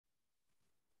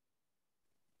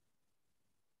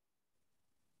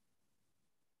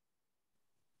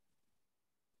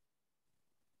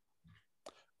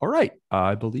All right,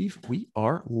 I believe we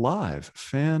are live.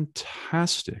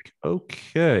 Fantastic.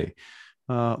 Okay,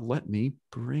 let me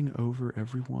bring over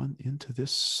everyone into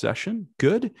this session.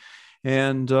 Good.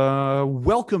 And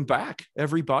welcome back,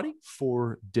 everybody,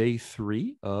 for day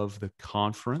 3 of the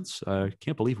conference.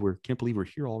 Can't believe we're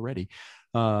here already.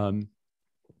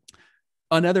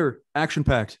 Another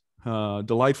action-packed,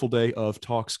 delightful day of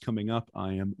talks coming up.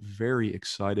 I am very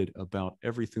excited about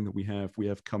everything that we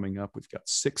have coming up. We've got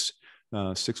six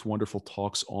wonderful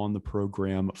talks on the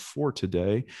program for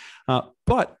today.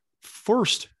 But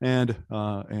first and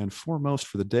foremost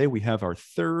for the day, we have our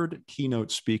third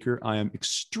keynote speaker. I am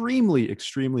extremely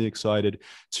excited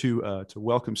to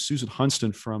welcome Susan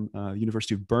Hunston from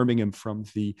University of Birmingham from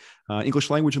the English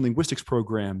Language and Linguistics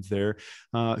program there,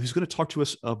 who's going to talk to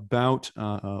us about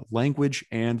language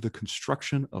and the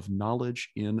construction of knowledge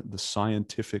in the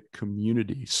scientific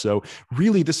community. So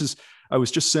really, I was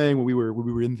just saying when we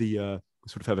were in the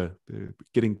sort of have a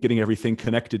getting everything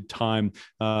connected time.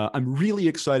 I'm really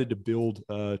excited to build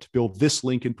this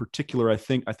link in particular. I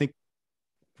think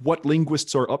what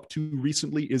linguists are up to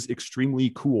recently is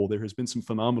extremely cool. There has been some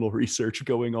phenomenal research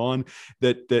going on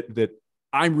that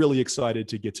I'm really excited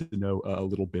to get to know a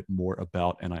little bit more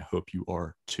about, and I hope you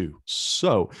are too.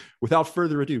 So, without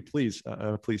further ado, please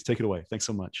take it away. Thanks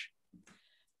so much.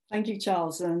 Thank you,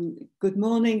 Charles, and good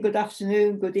morning, good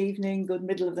afternoon, good evening, good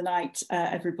middle of the night,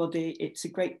 everybody. It's a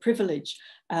great privilege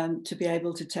to be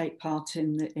able to take part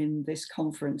in this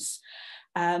conference.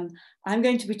 I'm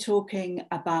going to be talking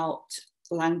about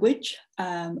language.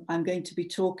 I'm going to be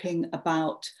talking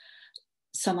about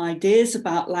some ideas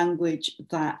about language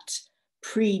that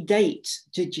predate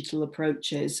digital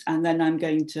approaches, and then I'm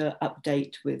going to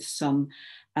update with some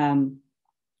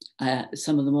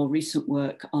of the more recent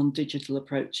work on digital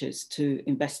approaches to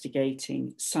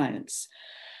investigating science.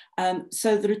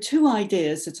 So there are two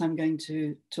ideas that I'm going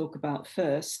to talk about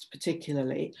first,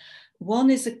 particularly.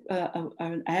 One is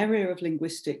an area of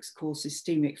linguistics called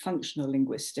systemic functional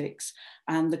linguistics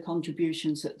and the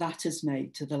contributions that has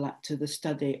made to the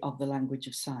study of the language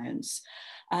of science.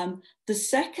 The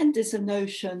second is a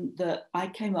notion that I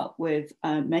came up with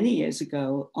many years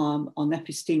ago on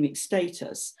epistemic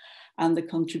status and the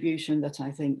contribution that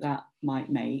I think that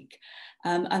might make.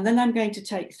 And then I'm going to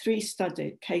take 3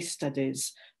 case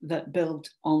studies that build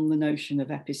on the notion of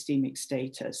epistemic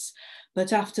status.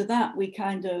 But after that, we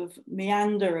kind of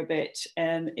meander a bit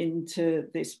into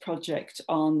this project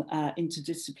on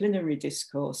interdisciplinary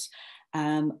discourse,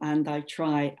 and I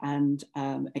try and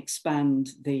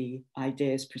expand the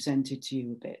ideas presented to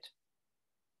you a bit.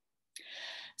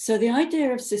 So the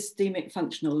idea of systemic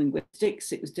functional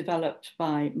linguistics, it was developed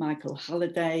by Michael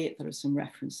Halliday. There are some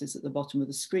references at the bottom of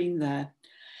the screen there.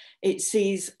 It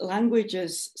sees language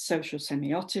as social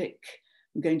semiotic.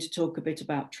 I'm going to talk a bit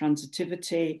about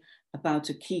transitivity, about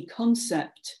a key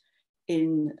concept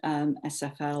in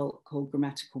SFL called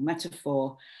grammatical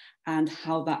metaphor, and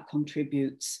how that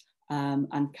contributes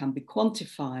and can be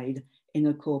quantified in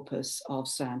a corpus of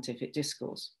scientific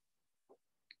discourse.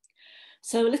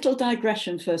 So a little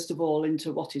digression, first of all,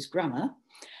 into what is grammar.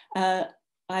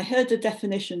 I heard a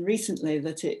definition recently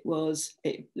that it was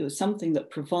something that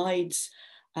provides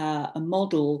a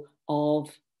model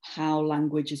of how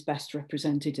language is best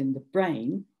represented in the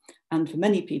brain. And for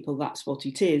many people, that's what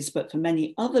it is. But for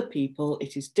many other people,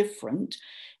 it is different.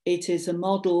 It is a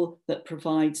model that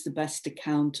provides the best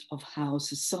account of how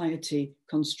society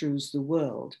construes the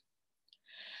world.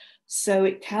 So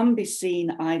it can be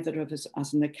seen either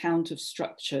as an account of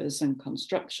structures and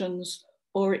constructions,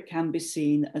 or it can be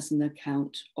seen as an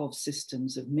account of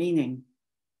systems of meaning.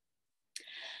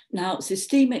 Now,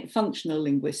 systemic functional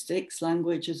linguistics,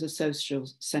 language as a social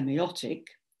semiotic,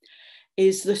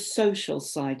 is the social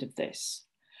side of this.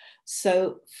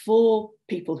 So for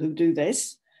people who do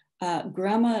this,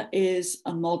 grammar is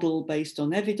a model based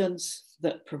on evidence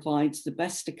that provides the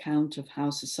best account of how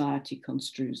society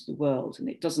construes the world, and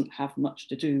it doesn't have much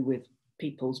to do with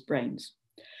people's brains.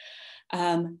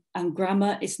 And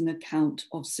grammar is an account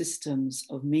of systems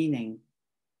of meaning.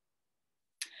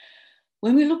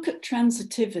 When we look at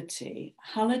transitivity,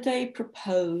 Halliday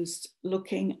proposed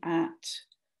looking at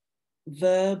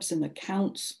verbs and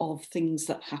accounts of things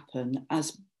that happen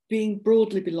as being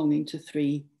broadly belonging to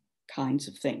 3 kinds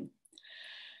of thing.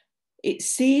 It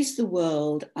sees the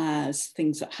world as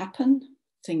things that happen,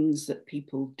 things that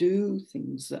people do,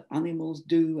 things that animals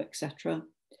do, etc.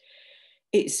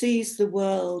 It sees the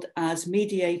world as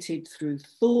mediated through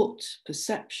thought,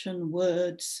 perception,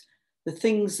 words, the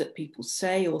things that people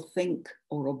say or think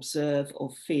or observe or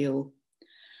feel,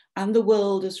 and the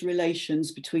world as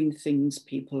relations between things,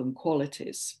 people, and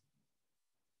qualities.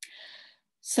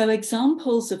 So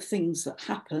examples of things that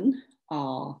happen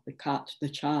are the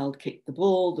child kicked the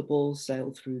ball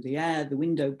sailed through the air, the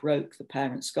window broke, the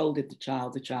parent scolded the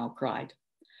child cried.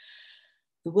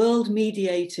 The world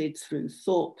mediated through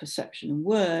thought, perception, and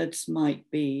words might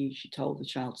be, she told the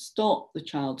child stop, the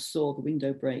child saw the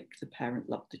window break, the parent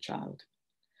loved the child.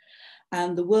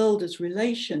 And the world as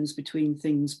relations between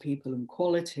things, people, and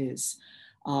qualities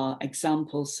are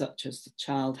examples such as the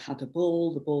child had a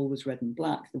ball, the ball was red and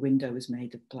black, the window was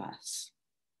made of glass.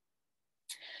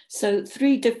 So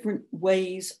 3 different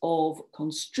ways of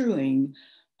construing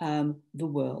the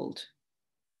world.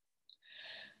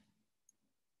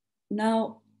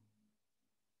 Now,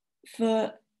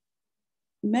 for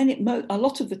a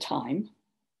lot of the time,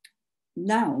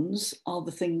 nouns are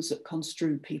the things that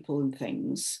construe people and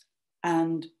things.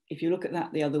 And if you look at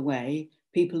that the other way,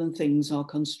 people and things are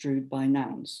construed by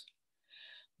nouns.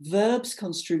 Verbs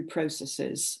construe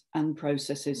processes, and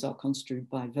processes are construed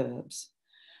by verbs.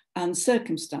 And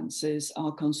circumstances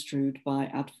are construed by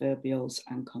adverbials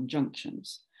and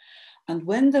conjunctions. And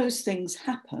when those things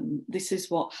happen, this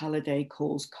is what Halliday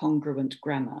calls congruent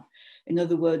grammar. In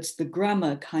other words, the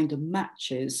grammar kind of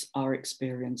matches our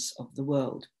experience of the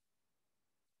world.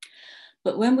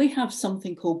 But when we have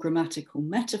something called grammatical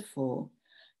metaphor,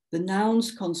 the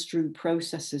nouns construe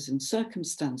processes and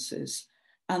circumstances,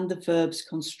 and the verbs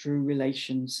construe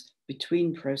relations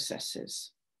between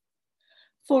processes.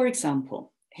 For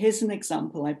example, here's an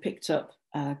example I picked up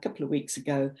a couple of weeks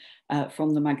ago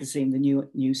from the magazine, The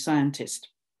New Scientist.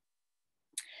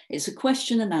 It's a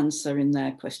question and answer in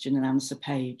their question and answer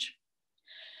page.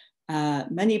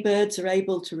 Many birds are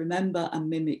able to remember and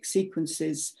mimic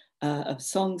sequences of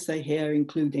songs they hear,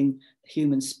 including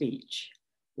human speech.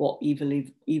 What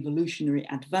evolutionary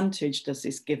advantage does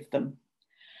this give them?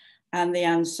 And the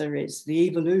answer is the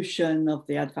evolution of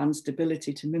the advanced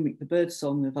ability to mimic the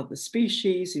birdsong of other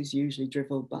species is usually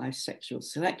driven by sexual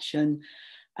selection.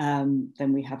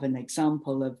 Then we have an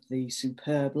example of the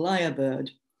superb lyrebird,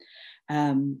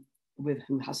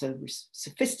 who has a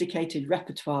sophisticated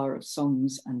repertoire of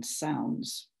songs and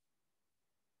sounds.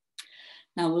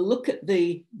 Now we'll look at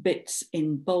the bits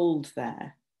in bold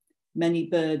there. Many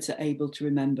birds are able to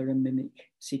remember and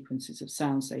mimic sequences of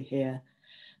sounds they hear.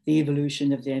 The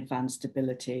evolution of the advanced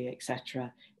ability,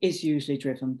 etc., is usually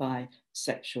driven by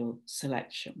sexual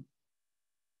selection.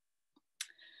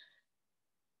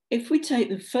 If we take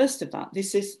the first of that,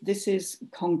 this is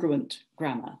congruent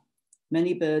grammar.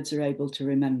 Many birds are able to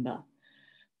remember.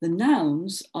 The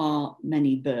nouns are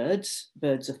many birds,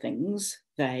 birds are things,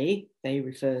 they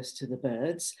refers to the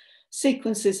birds.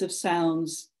 Sequences of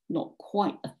sounds, not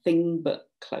quite a thing, but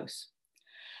close.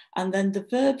 And then the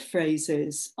verb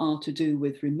phrases are to do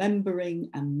with remembering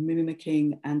and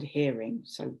mimicking and hearing.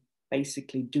 So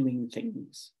basically doing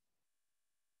things.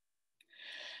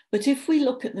 But if we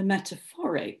look at the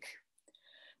metaphoric,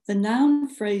 the noun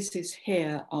phrases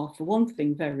here are, for one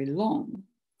thing, very long.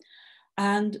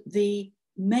 And the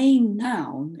main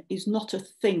noun is not a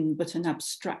thing, but an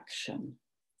abstraction.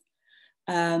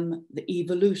 The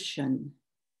evolution,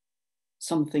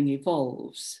 something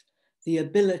evolves. The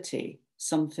ability,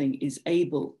 something is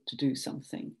able to do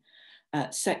something.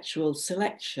 Sexual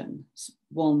selection,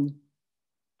 one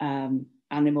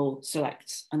animal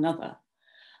selects another.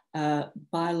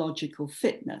 Biological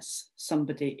fitness,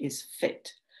 somebody is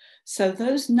fit. So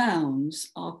those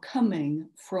nouns are coming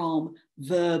from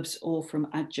verbs or from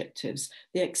adjectives.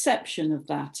 The exception of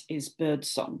that is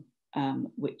birdsong,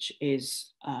 which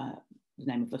is the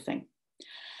name of the thing.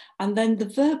 And then the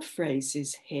verb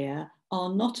phrases here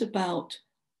are not about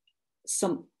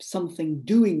something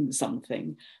doing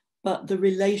something, but the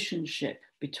relationship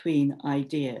between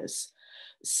ideas.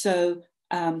 So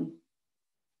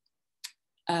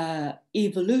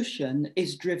evolution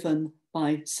is driven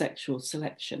by sexual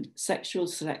selection. Sexual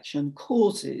selection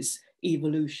causes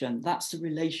evolution. That's the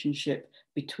relationship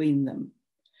between them.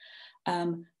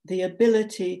 The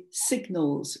ability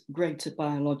signals greater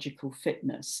biological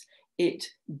fitness.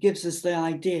 It gives us the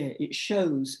idea, it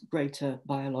shows greater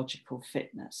biological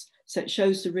fitness. So it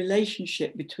shows the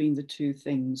relationship between the two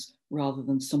things rather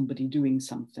than somebody doing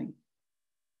something.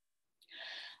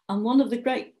 And one of the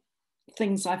great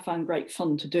things I find great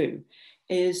fun to do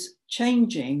is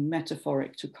changing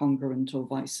metaphoric to congruent or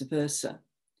vice versa.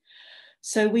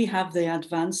 So we have the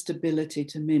advanced ability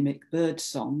to mimic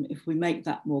birdsong. If we make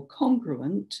that more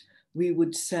congruent, we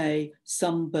would say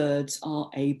some birds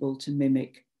are able to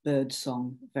mimic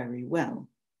birdsong very well.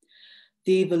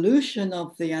 The evolution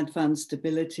of the advanced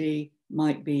ability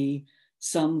might be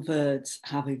some birds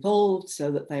have evolved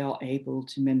so that they are able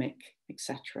to mimic,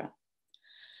 etc.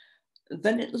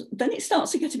 then it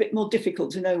starts to get a bit more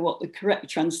difficult to know what the correct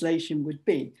translation would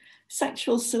be.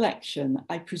 Sexual selection,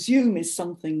 I presume, is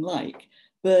something like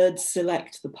birds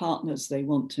select the partners they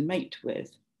want to mate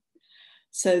with.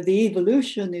 So the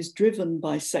evolution is driven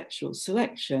by sexual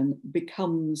selection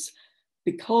becomes,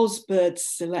 because birds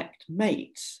select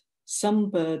mates, some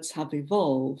birds have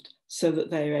evolved so that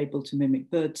they are able to mimic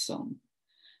birdsong.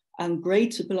 And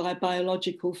greater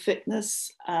biological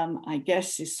fitness, I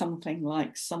guess, is something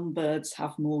like some birds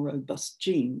have more robust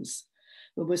genes.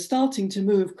 But we're starting to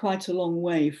move quite a long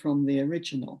way from the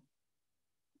original.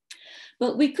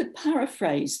 But we could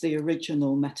paraphrase the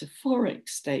original metaphoric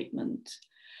statement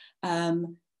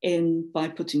by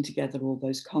putting together all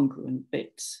those congruent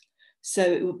bits. So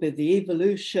it would be the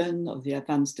evolution of the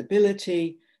advanced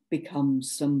ability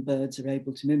becomes some birds are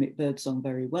able to mimic birdsong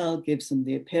very well, gives them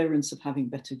the appearance of having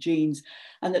better genes.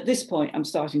 And at this point, I'm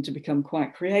starting to become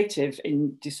quite creative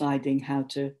in deciding how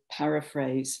to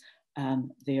paraphrase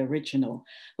the original.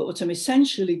 But what I'm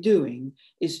essentially doing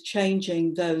is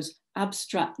changing those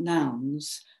abstract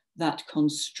nouns that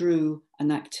construe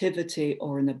an activity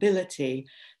or an ability,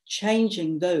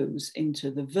 changing those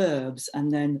into the verbs and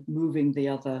then moving the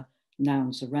other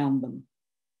nouns around them.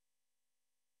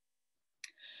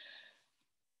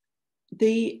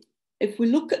 If we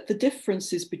look at the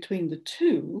differences between the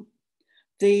two,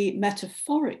 the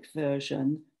metaphoric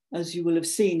version, as you will have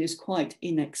seen, is quite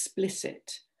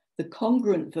inexplicit. The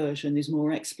congruent version is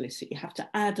more explicit. You have to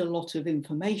add a lot of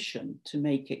information to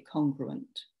make it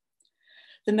congruent.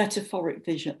 The metaphoric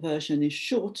version is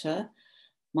shorter.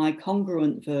 My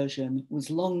congruent version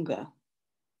was longer.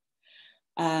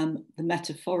 The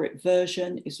metaphoric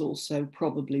version is also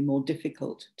probably more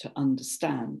difficult to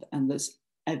understand, and there's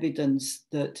evidence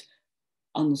that,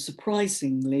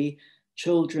 unsurprisingly,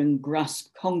 children grasp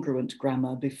congruent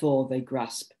grammar before they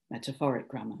grasp metaphoric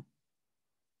grammar.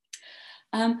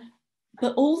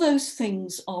 But all those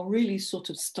things are really sort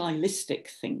of stylistic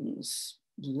things,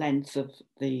 length of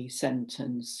the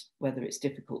sentence, whether it's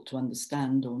difficult to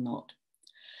understand or not.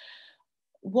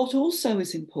 What also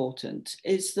is important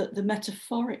is that the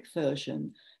metaphoric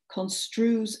version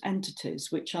construes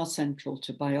entities which are central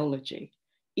to biology: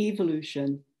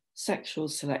 evolution, sexual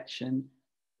selection,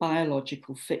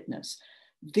 biological fitness.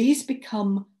 These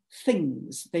become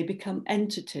things, they become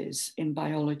entities in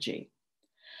biology.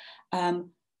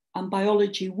 And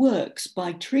biology works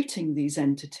by treating these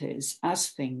entities as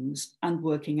things and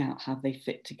working out how they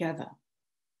fit together.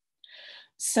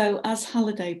 So, as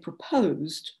Halliday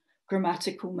proposed,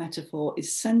 grammatical metaphor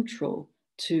is central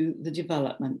to the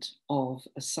development of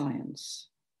a science.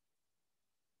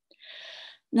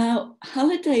 Now,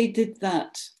 Halliday did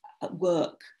that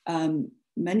work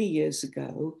many years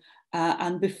ago,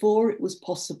 and before it was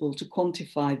possible to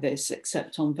quantify this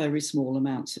except on very small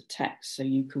amounts of text. So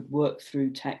you could work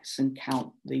through text and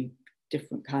count the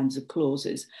different kinds of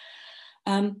clauses.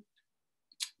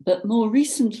 But more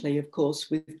recently, of course,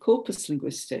 with corpus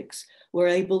linguistics, we're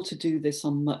able to do this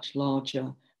on much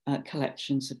larger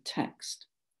collections of text.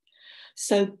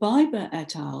 So Biber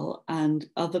et al. And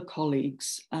other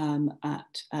colleagues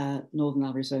at Northern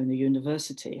Arizona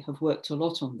University have worked a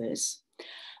lot on this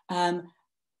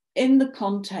in the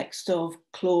context of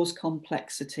clause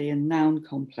complexity and noun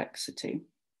complexity,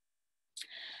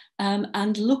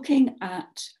 and looking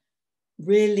at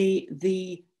really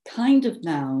the kind of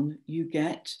noun you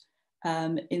get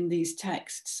in these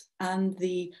texts and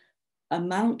the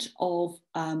amount of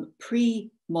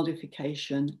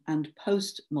pre-modification and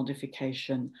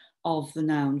post-modification of the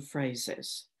noun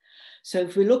phrases. So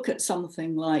if we look at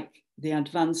something like the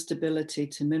advanced ability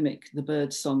to mimic the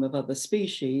bird song of other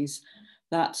species,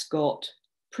 that's got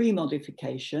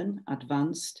pre-modification,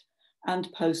 advanced,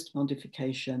 and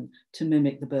post-modification to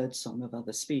mimic the bird song of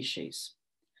other species.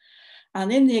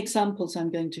 And in the examples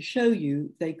I'm going to show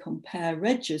you, they compare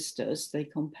registers, they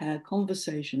compare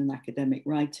conversation and academic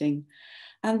writing,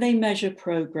 and they measure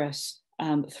progress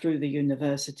through the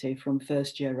university from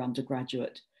first year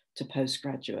undergraduate to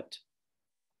postgraduate.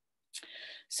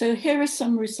 So here are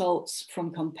some results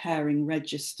from comparing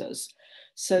registers.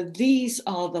 So these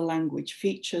are the language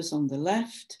features on the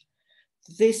left.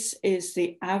 This is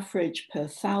the average per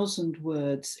 1,000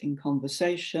 words in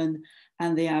conversation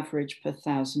and the average per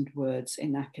 1,000 words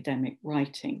in academic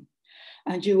writing.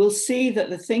 And you will see that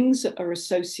the things that are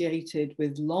associated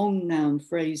with long noun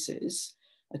phrases,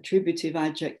 attributive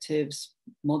adjectives,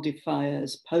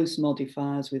 modifiers,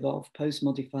 post-modifiers with of,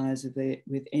 post-modifiers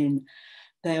with in,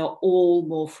 they are all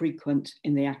more frequent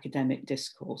in the academic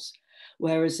discourse.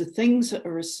 Whereas the things that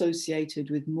are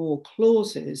associated with more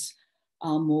clauses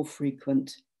are more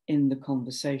frequent in the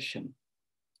conversation.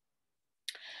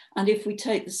 And if we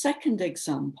take the second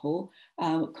example,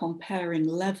 comparing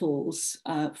levels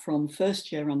from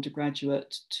first year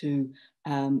undergraduate to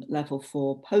level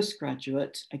 4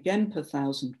 postgraduate, again per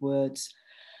 1,000 words,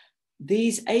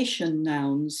 these Asian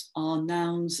nouns are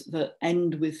nouns that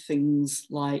end with things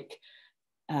like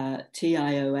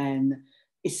tion,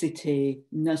 icity,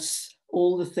 nus,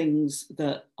 all the things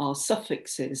that are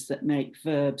suffixes that make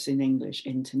verbs in English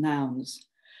into nouns.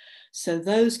 So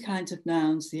those kinds of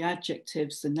nouns, the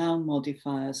adjectives, the noun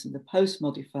modifiers and the post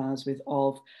modifiers with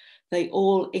of, they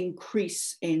all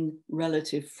increase in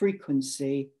relative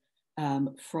frequency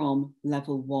from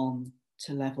level 1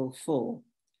 to level 4.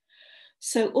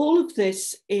 So all of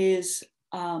this is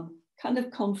kind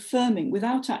of confirming,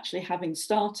 without actually having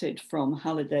started from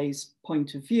Halliday's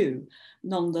point of view,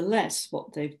 nonetheless,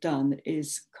 what they've done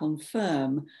is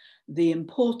confirm the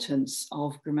importance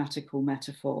of grammatical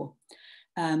metaphor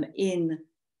in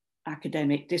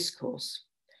academic discourse.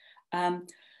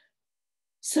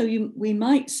 We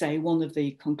might say one of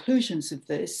the conclusions of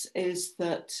this is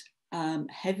that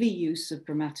heavy use of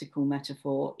grammatical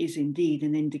metaphor is indeed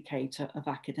an indicator of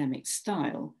academic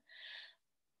style.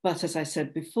 But as I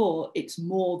said before, it's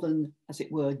more than, as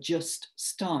it were, just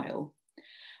style.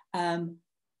 The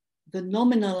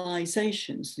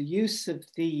nominalizations, the use of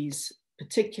these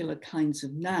particular kinds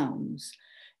of nouns,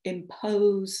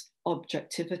 impose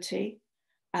objectivity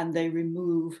and they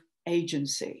remove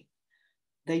agency.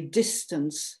 They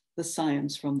distance the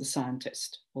science from the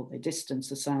scientist, or they distance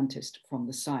the scientist from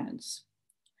the science.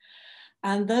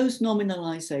 And those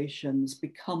nominalizations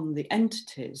become the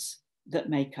entities that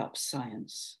make up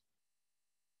science.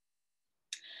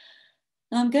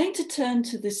 Now I'm going to turn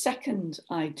to the second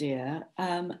idea,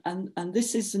 and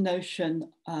this is the notion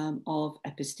of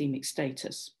epistemic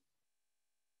status.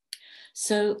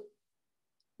 So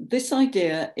this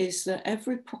idea is that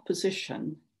every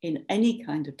proposition in any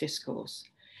kind of discourse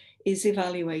is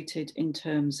evaluated in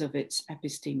terms of its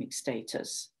epistemic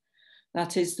status.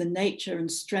 That is the nature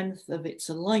and strength of its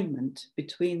alignment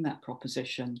between that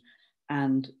proposition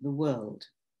and the world.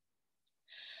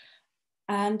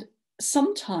 And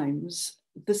sometimes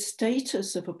the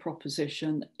status of a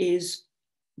proposition is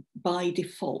by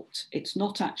default. It's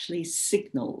not actually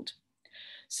signaled.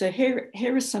 So here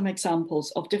are some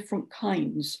examples of different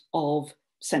kinds of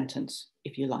sentence,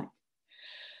 if you like.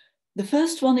 The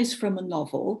first one is from a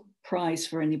novel, prize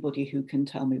for anybody who can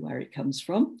tell me where it comes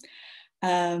from.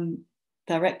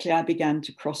 Directly I began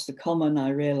to cross the common, I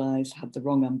realized I had the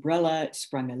wrong umbrella, it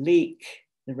sprang a leak,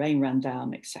 the rain ran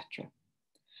down, etc.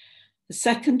 The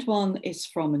second one is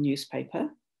from a newspaper.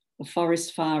 A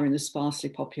forest fire in a sparsely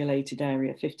populated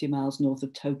area 50 miles north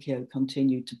of Tokyo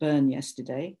continued to burn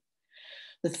yesterday.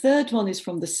 The third one is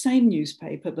from the same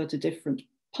newspaper, but a different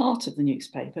part of the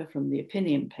newspaper, from the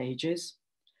opinion pages.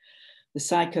 The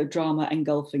psychodrama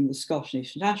engulfing the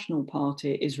Scottish National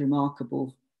Party is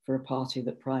remarkable for a party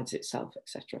that prides itself,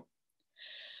 etc.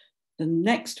 The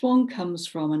next one comes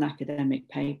from an academic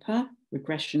paper.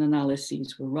 Regression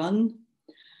analyses were run.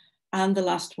 And the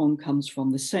last one comes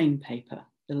from the same paper.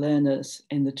 The learners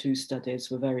in the two studies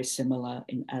were very similar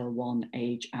in L1,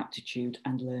 age, aptitude,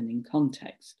 and learning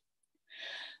context.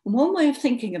 And one way of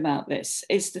thinking about this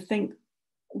is to think,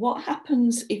 what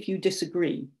happens if you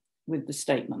disagree with the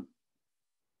statement?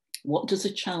 What does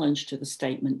a challenge to the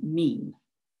statement mean?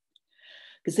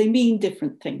 Because they mean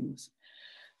different things.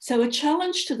 So a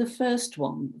challenge to the first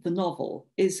one, the novel,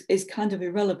 is kind of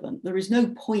irrelevant. There is no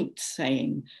point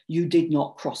saying you did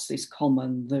not cross this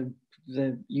common,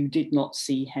 you did not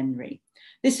see Henry.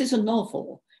 This is a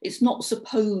novel. It's not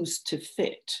supposed to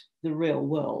fit the real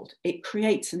world. It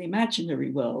creates an imaginary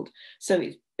world. So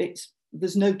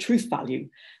there's no truth value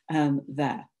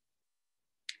there.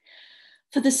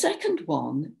 For the second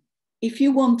one, if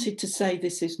you wanted to say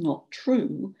this is not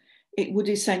true, it would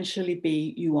essentially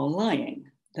be you are lying.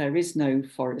 There is no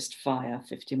forest fire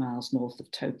 50 miles north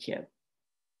of Tokyo.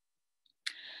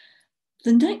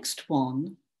 The next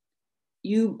one,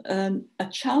 a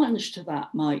challenge to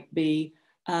that might be,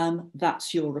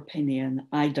 that's your opinion,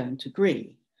 I don't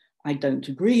agree. I don't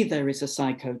agree there is a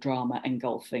psychodrama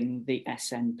engulfing the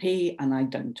SNP, and I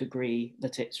don't agree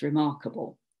that it's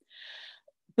remarkable.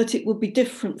 But it would be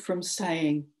different from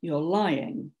saying you're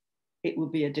lying. It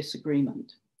would be a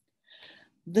disagreement.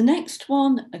 The next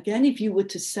one, again, if you were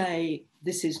to say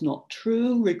this is not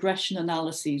true, regression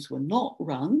analyses were not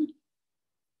run,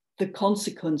 the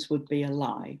consequence would be a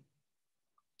lie.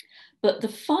 But the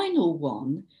final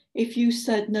one, if you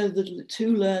said, no, the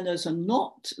two learners are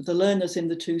not, the learners in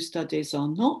the two studies are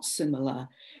not similar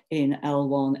in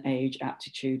L1, age,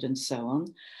 aptitude, and so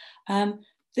on,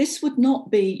 this would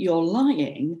not be you're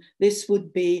lying, this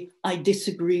would be I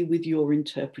disagree with your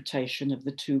interpretation of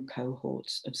the two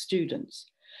cohorts of students.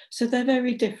 So they're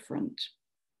very different.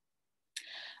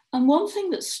 And one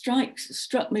thing that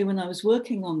struck me when I was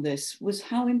working on this was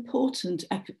how important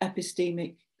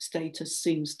epistemic status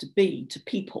seems to be to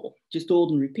people, just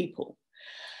ordinary people.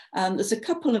 There's a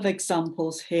couple of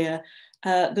examples here.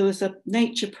 There was a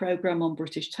nature program on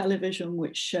British television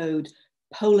which showed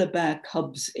polar bear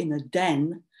cubs in a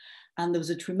den, and there was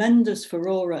a tremendous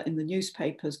furore in the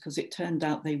newspapers because it turned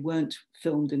out they weren't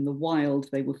filmed in the wild,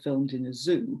 they were filmed in a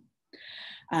zoo.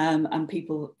 And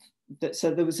people,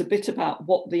 so there was a bit about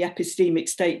what the epistemic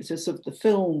status of the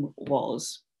film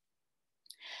was.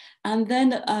 And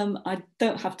then I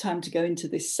don't have time to go into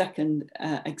this second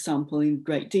example in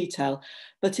great detail,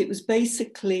 but it was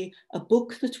basically a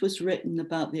book that was written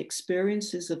about the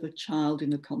experiences of a child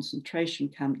in a concentration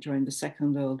camp during the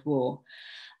Second World War,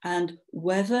 and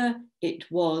whether it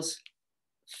was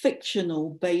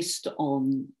fictional based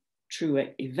on true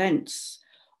events,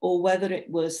 or whether it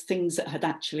was things that had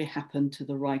actually happened to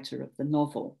the writer of the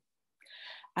novel.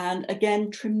 And again,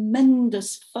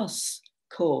 tremendous fuss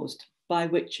caused by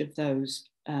which of those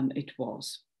it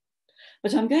was.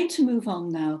 But I'm going to move on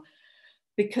now,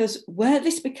 because where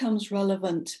this becomes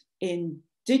relevant in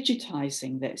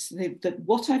digitizing this,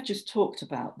 what I've just talked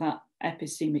about, that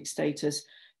epistemic status,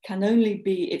 can only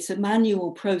be, it's a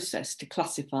manual process to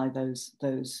classify those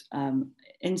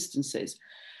instances.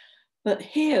 But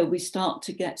here we start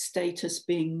to get status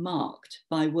being marked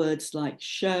by words like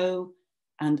show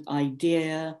and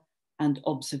idea and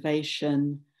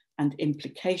observation and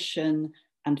implication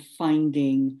and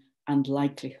finding and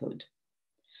likelihood.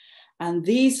 And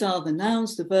these are the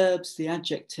nouns, the verbs, the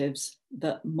adjectives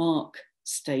that mark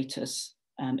status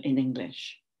in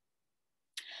English.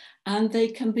 And they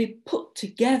can be put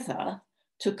together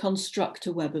to construct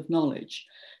a web of knowledge.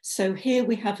 So here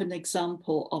we have an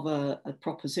example of a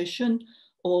proposition: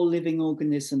 all living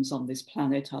organisms on this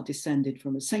planet are descended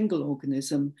from a single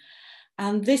organism.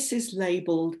 And this is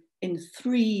labeled in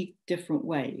 3 different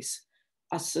ways: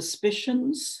 as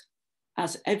suspicions,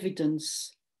 as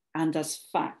evidence, and as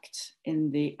fact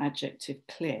in the adjective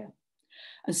clear.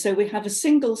 And so we have a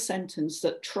single sentence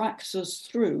that tracks us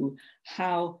through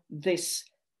how this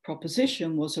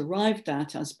proposition was arrived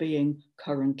at as being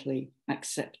currently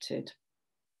accepted.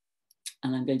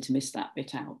 And I'm going to miss that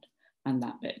bit out and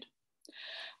that bit.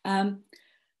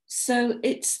 So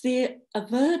it's the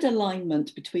averred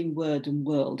alignment between word and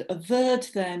world. Averred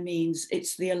there means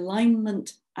it's the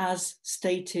alignment as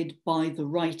stated by the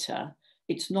writer.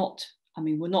 It's not, I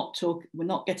mean, we're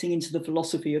not getting into the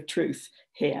philosophy of truth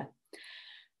here.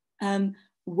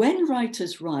 When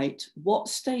writers write, what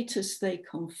status they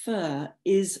confer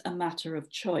is a matter of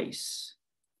choice.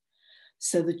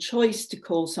 So the choice to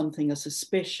call something a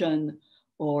suspicion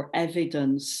or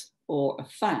evidence or a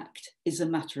fact is a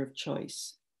matter of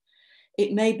choice.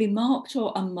 It may be marked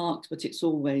or unmarked, but it's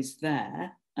always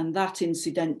there. And that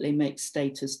incidentally makes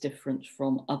status different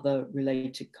from other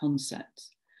related concepts.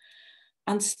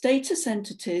 And status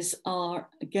entities are,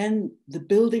 again, the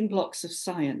building blocks of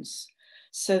science.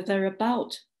 So they're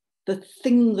about the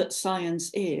thing that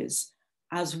science is,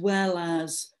 as well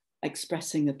as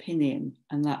expressing opinion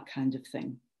and that kind of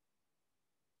thing.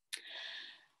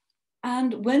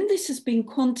 And when this has been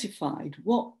quantified,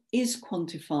 what is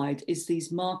quantified is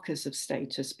these markers of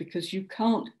status, because you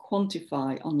can't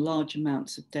quantify on large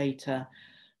amounts of data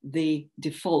the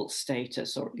default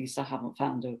status, or at least I haven't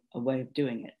found a way of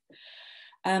doing it.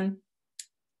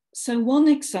 So one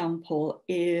example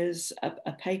is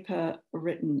a paper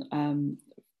written,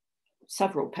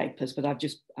 several papers, but I've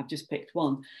just picked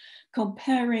one,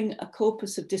 comparing a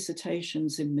corpus of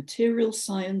dissertations in material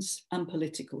science and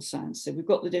political science. So we've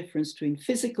got the difference between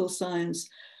physical science,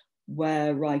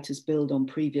 where writers build on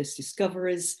previous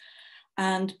discoveries,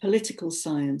 and political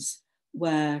science,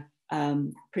 where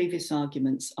previous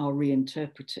arguments are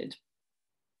reinterpreted.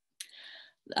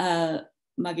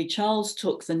 Maggie Charles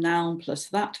took the noun plus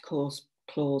that clause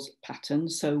pattern,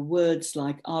 so words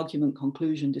like argument,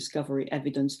 conclusion, discovery,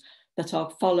 evidence, that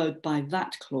are followed by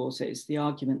that clauses, the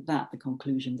argument that, the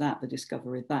conclusion that, the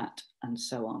discovery that, and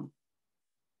so on.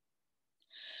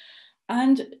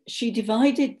 And she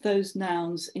divided those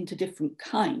nouns into different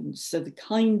kinds. So the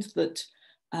kind that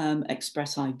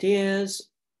express ideas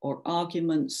or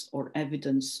arguments or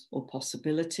evidence or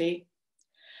possibility.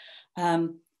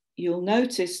 You'll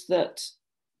notice that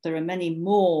there are many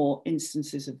more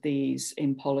instances of these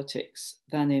in politics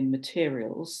than in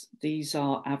materials. These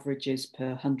are averages per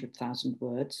 100,000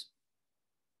 words.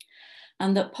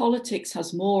 And that politics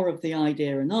has more of the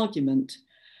idea and argument,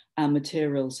 and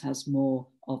materials has more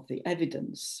of the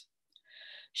evidence.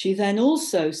 She then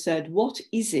also said, what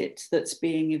is it that's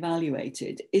being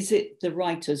evaluated? Is it the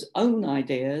writer's own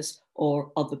ideas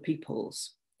or other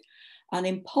people's? And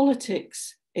in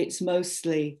politics, it's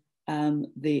mostly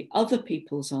the other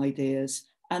people's ideas,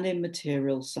 and in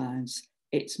material science,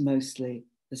 it's mostly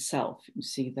the self. You can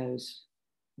see those,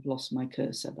 I've lost my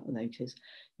cursor, but there it is.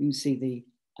 You can see the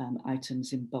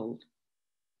items in bold.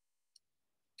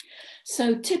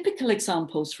 So typical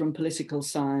examples from political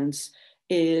science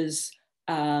is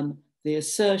the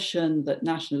assertion that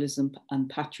nationalism and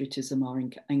patriotism are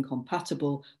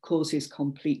incompatible causes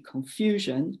complete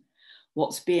confusion.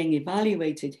 What's being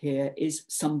evaluated here is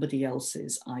somebody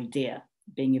else's idea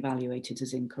being evaluated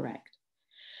as incorrect.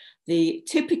 The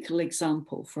typical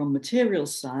example from material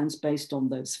science based on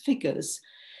those figures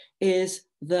is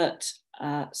that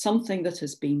something that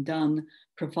has been done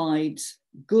provides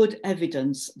good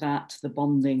evidence that the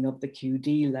bonding of the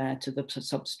QD layer to the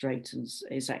substrate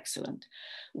is excellent,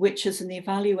 which is an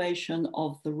evaluation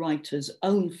of the writer's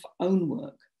own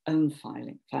work, own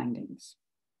findings.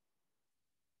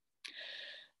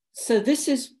 So this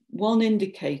is one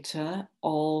indicator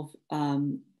of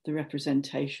the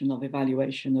representation of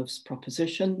evaluation of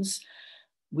propositions.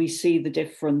 We see the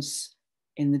difference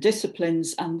in the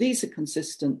disciplines, and these are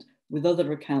consistent with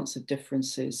other accounts of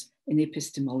differences in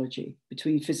epistemology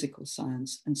between physical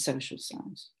science and social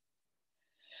science.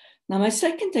 Now, my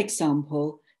second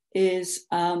example is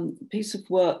a piece of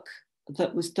work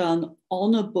that was done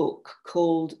on a book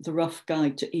called The Rough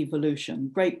Guide to Evolution.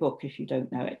 Great book if you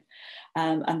don't know it.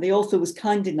 And the author was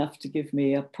kind enough to give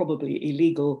me a probably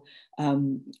illegal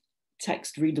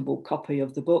text readable copy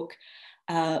of the book,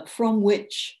 from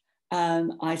which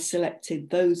I selected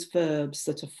those verbs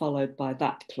that are followed by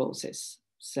that clauses.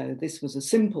 So this was a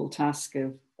simple task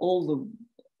of all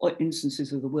the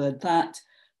instances of the word that,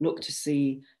 look to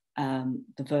see the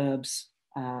verbs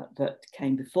that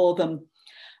came before them,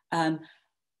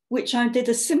 which I did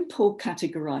a simple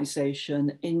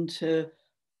categorization into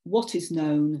what is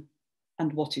known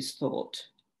and what is thought.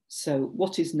 So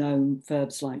what is known,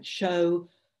 verbs like show;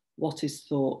 what is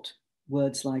thought,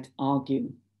 words like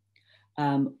argue.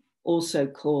 Also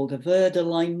called a word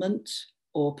alignment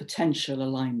or potential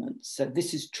alignment. So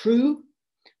this is true,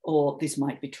 or this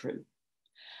might be true.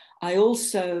 I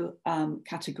also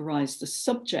categorized the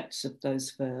subjects of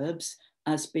those verbs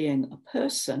as being a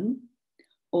person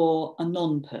or a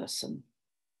non-person,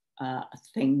 a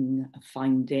thing, a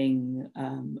finding,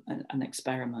 an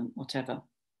experiment, whatever.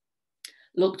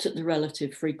 Looked at the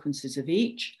relative frequencies of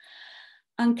each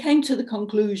and came to the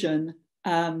conclusion,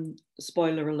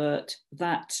 spoiler alert,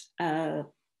 that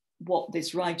what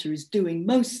this writer is doing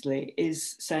mostly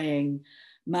is saying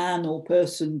man or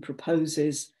person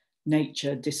proposes,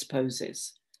 nature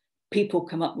disposes. People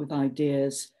come up with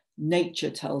ideas, nature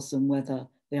tells them whether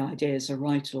the ideas are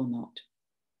right or not.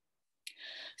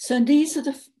 So these are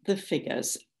the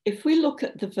figures. If we look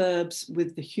at the verbs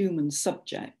with the human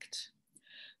subject,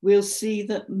 we'll see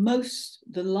that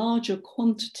the larger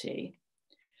quantity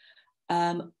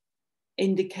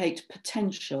indicate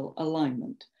potential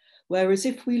alignment. Whereas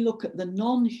if we look at the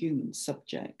non-human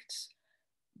subjects,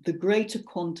 the greater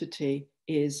quantity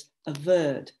is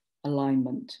averred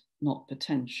alignment, not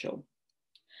potential.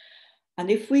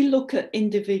 And if we look at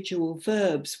individual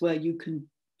verbs where you can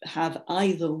have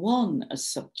either one as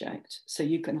subject, so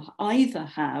you can either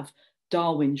have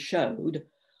Darwin showed,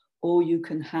 or you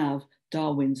can have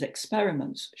Darwin's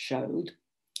experiments showed,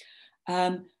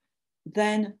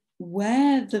 then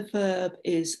where the verb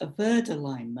is averred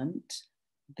alignment,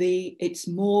 it's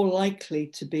more likely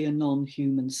to be a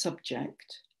non-human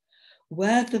subject.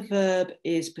 Where the verb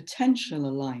is potential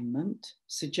alignment,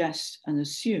 suggest and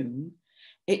assume,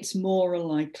 it's more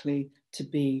likely to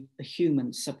be a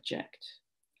human subject.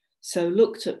 So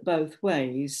looked at both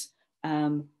ways,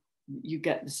 you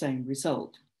get the same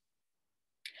result.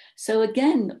 So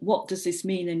again, what does this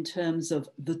mean in terms of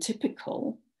the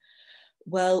typical?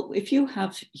 Well, if you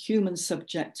have human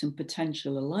subject and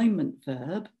potential alignment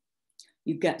verb,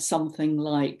 you get something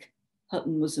like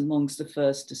Hutton was amongst the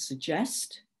first to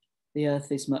suggest the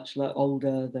earth is much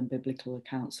older than biblical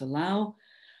accounts allow.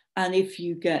 And if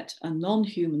you get a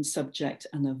non-human subject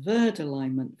and a averred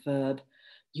alignment verb,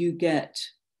 you get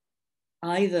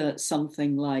either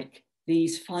something like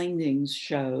these findings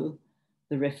show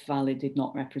the Rift Valley did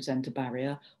not represent a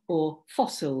barrier, or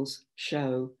fossils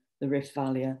show the Rift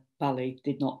Valley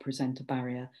did not present a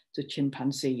barrier to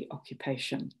chimpanzee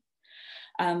occupation.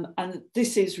 And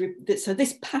this is, so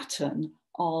this pattern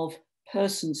of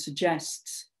person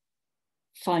suggests,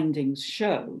 findings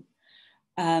show,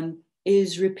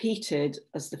 is repeated,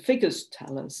 as the figures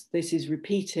tell us, this is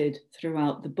repeated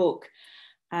throughout the book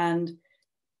and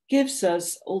gives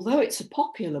us, although it's a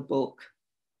popular book,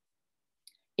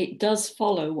 it does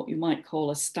follow what you might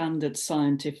call a standard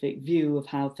scientific view of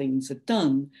how things are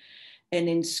done in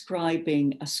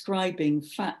ascribing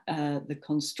the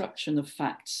construction of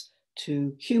facts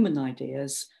to human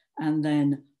ideas and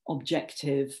then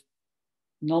objective,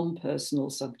 non-personal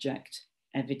subject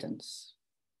evidence.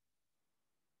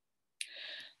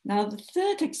 Now, the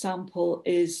third example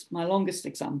is my longest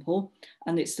example,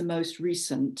 and it's the most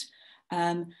recent.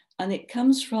 And it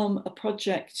comes from a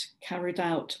project carried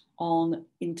out on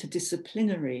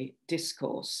interdisciplinary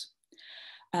discourse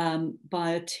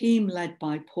by a team led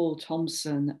by Paul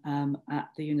Thompson at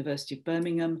the University of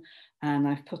Birmingham. And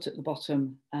I've put at the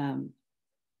bottom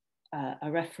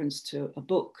a reference to a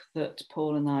book that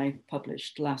Paul and I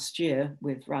published last year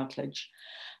with Routledge.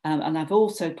 And I've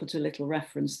also put a little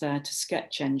reference there to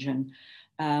Sketch Engine,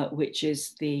 which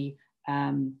is the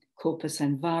corpus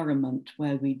environment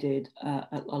where we did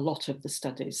a lot of the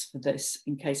studies for this,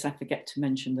 in case I forget to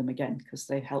mention them again, because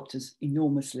they helped us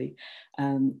enormously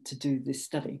to do this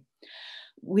study.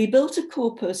 We built a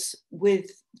corpus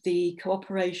with the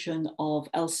cooperation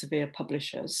of Elsevier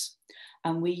publishers,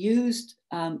 and we used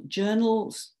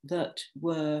journals that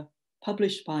were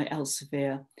published by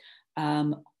Elsevier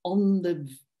on the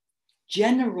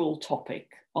general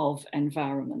topic of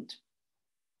environment.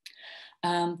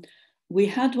 We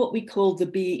had what we called the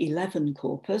B11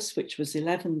 corpus, which was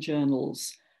 11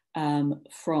 journals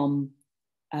from,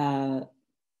 sorry,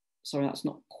 that's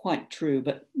not quite true,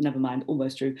 but never mind,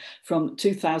 almost true, from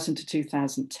 2000 to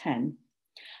 2010.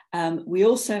 We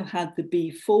also had the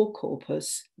B4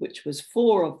 corpus, which was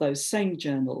 4 of those same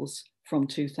journals from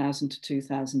 2000 to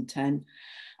 2010.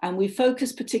 And we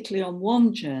focused particularly on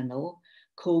one journal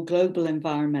called Global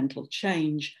Environmental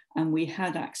Change, and we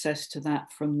had access to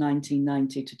that from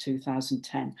 1990 to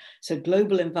 2010. So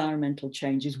Global Environmental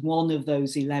Change is one of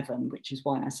those 11, which is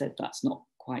why I said that's not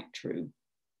quite true.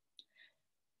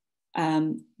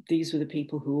 These were the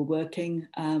people who were working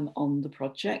on the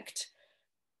project.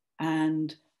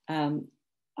 And I'm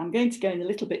going to go in a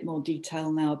little bit more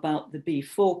detail now about the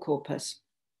B4 corpus.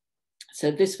 So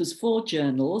this was 4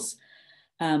 journals,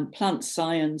 Plant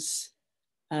Science,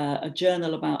 a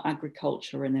journal about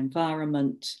agriculture and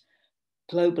environment,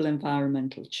 global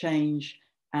environmental change,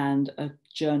 and a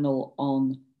journal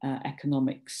on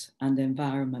economics and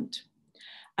environment.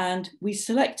 And we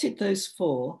selected those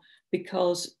 4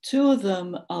 because 2 of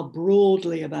them are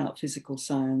broadly about physical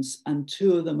science and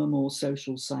 2 of them are more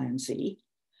social science-y.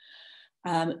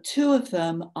 2 of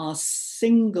them are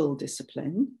single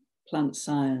discipline, plant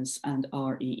science and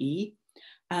REE,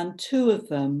 and 2 of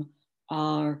them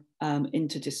are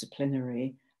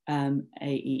interdisciplinary,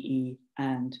 AEE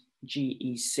and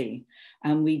GEC.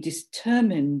 And we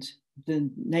determined the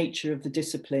nature of the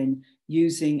discipline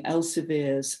using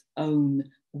Elsevier's own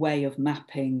way of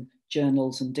mapping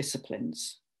journals and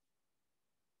disciplines.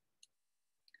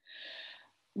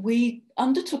 We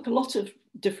undertook a lot of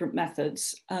different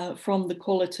methods from the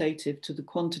qualitative to the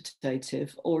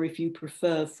quantitative, or if you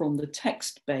prefer, from the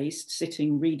text-based,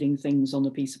 sitting reading things on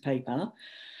a piece of paper,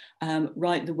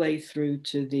 right the way through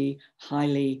to the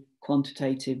highly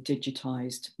quantitative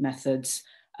digitized methods,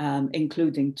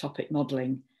 including topic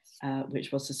modeling,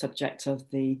 which was the subject of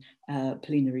the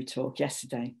plenary talk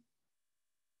yesterday.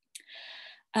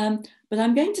 But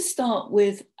I'm going to start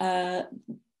with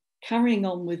carrying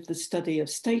on with the study of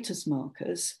status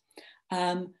markers,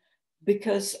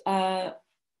 because I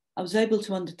was able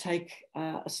to undertake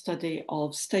a study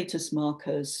of status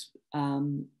markers,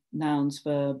 nouns,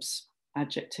 verbs,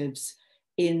 adjectives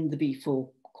in the B4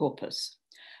 corpus.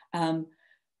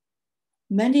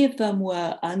 Many of them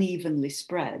were unevenly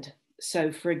spread.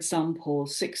 So for example,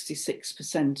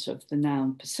 66% of the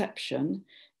noun perception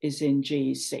is in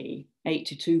GEC,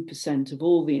 82% of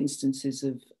all the instances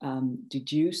of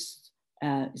deduced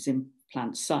is in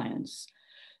plant science,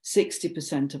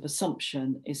 60% of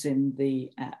assumption is in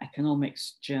the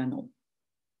economics journal.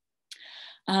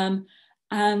 And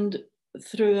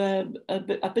through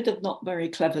a bit of not very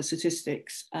clever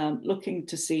statistics, looking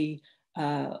to see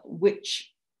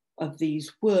which of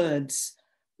these words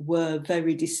were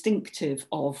very distinctive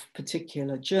of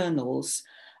particular journals,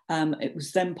 it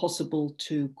was then possible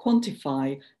to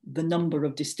quantify the number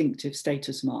of distinctive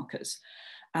status markers.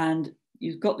 And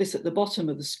you've got this at the bottom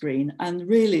of the screen. And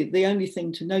really the only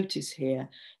thing to notice here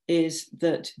is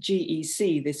that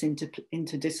GEC, this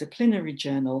interdisciplinary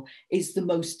journal, is the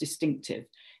most distinctive.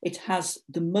 It has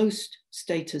the most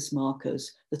status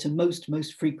markers that are most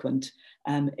frequent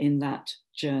in that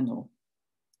journal.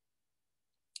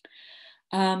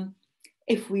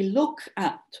 If we look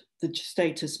at the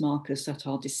status markers that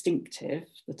are distinctive,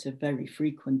 that are very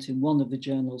frequent in one of the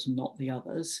journals and not the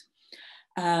others,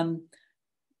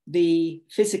 the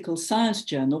physical science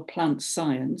journal, Plant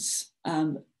Science,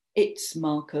 its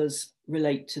markers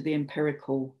relate to the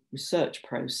empirical research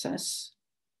process,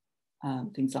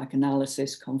 things like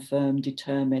analysis, confirm,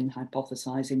 determine,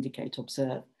 hypothesize, indicate,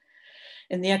 observe.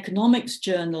 In the economics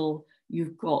journal,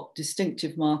 you've got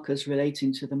distinctive markers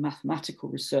relating to the mathematical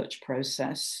research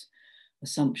process,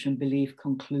 assumption, belief,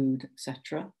 conclude,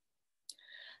 etc.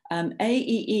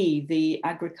 AEE, the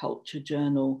agriculture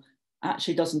journal,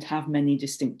 actually doesn't have many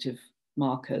distinctive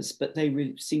markers, but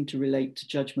they seem to relate to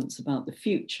judgments about the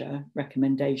future,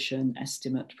 recommendation,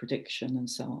 estimate, prediction, and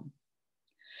so on.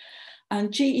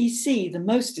 And GEC, the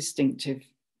most distinctive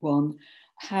one,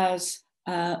 has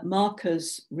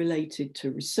markers related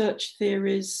to research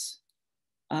theories.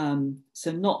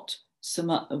 So not so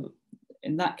much,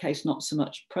 in that case, not so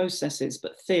much processes,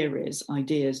 but theories,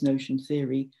 ideas, notion,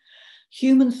 theory.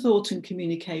 Human thought and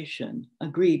communication,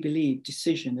 agree, believe,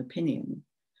 decision, opinion.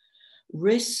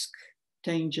 Risk,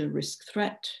 danger, risk,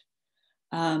 threat.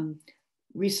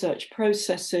 Research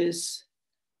processes,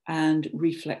 and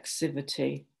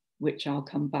reflexivity, which I'll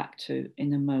come back to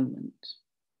in a moment.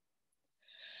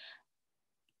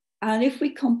 And if we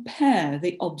compare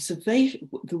the observation,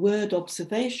 the word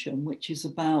observation, which is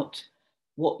about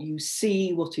what you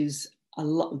see, what you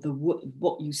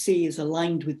see is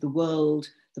aligned with the world,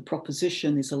 the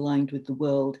proposition is aligned with the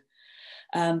world.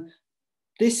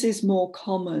 This is more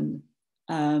common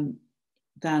than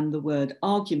the word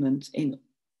argument in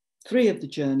 3 of the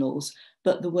journals,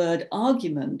 but the word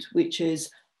argument, which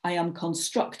is I am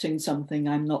constructing something,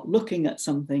 I'm not looking at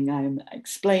something, I'm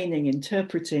explaining,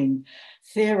 interpreting,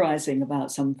 theorizing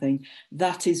about something,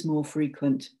 that is more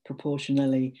frequent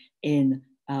proportionally in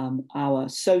our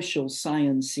social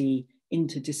sciencey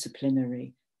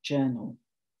interdisciplinary journal.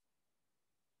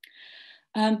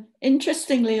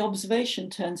 Interestingly, observation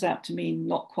turns out to mean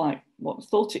not quite what I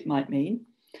thought it might mean,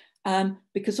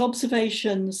 because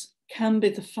observations can be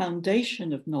the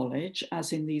foundation of knowledge,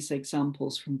 as in these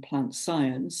examples from plant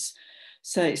science.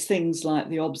 So it's things like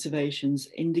the observations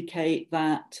indicate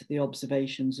that, the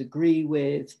observations agree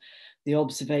with, the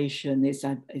observation is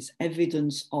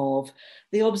evidence of,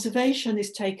 the observation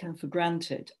is taken for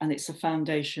granted, and it's a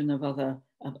foundation of other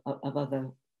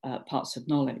parts of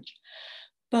knowledge.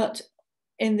 But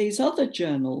in these other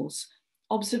journals,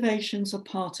 observations are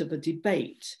part of a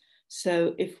debate.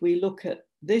 So if we look at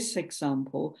this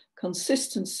example,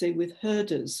 consistency with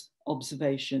Herder's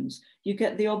observations, you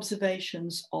get the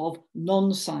observations of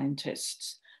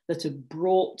non-scientists that are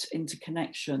brought into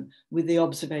connection with the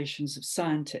observations of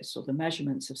scientists or the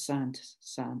measurements of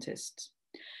scientists.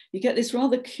 You get this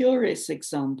rather curious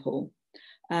example,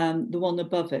 the one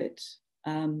above it.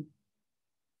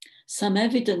 Some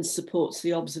evidence supports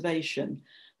the observation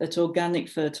that organic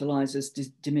fertilizers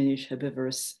diminish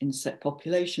herbivorous insect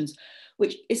populations,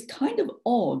 which is kind of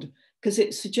odd because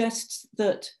it suggests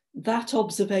that that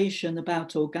observation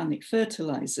about organic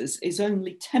fertilizers is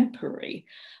only temporary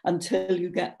until you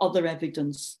get other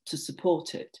evidence to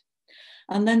support it.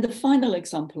 And then the final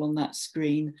example on that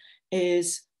screen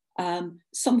is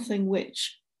something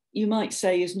which you might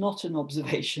say is not an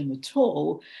observation at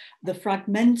all. The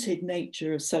fragmented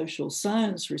nature of social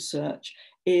science research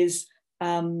is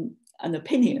an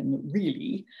opinion,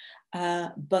 really,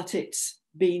 but it's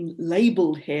been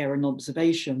labeled here an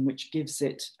observation, which gives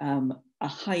it a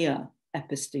higher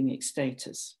epistemic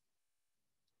status.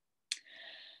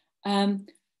 And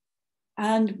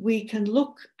we can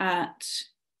look at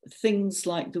things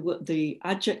like the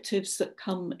adjectives that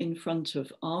come in front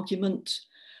of argument,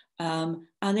 and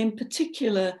in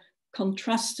particular,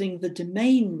 contrasting the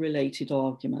domain-related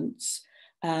arguments,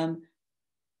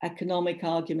 economic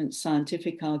argument,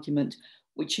 scientific argument,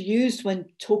 which are used when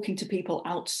talking to people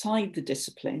outside the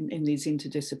discipline in these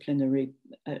interdisciplinary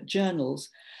journals,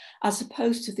 as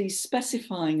opposed to these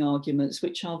specifying arguments,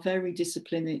 which are very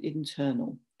disciplinary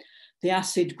internal. The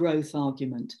acid growth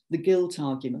argument, the guilt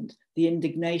argument, the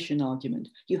indignation argument.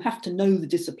 You have to know the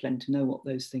discipline to know what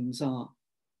those things are.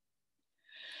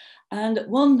 And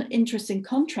one interesting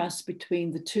contrast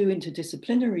between the 2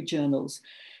 interdisciplinary journals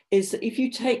is that if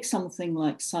you take something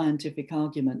like scientific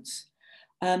arguments,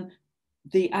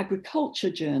 the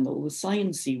agriculture journal, the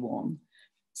sciencey one,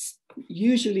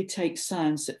 usually takes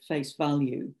science at face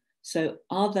value. So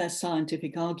are there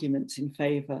scientific arguments in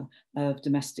favour of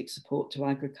domestic support to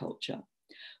agriculture?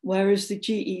 Whereas the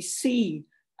GEC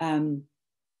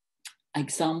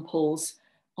examples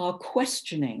are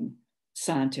questioning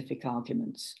scientific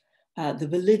arguments, the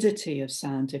validity of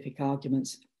scientific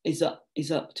arguments is up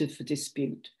for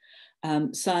dispute.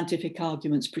 Scientific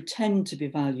arguments pretend to be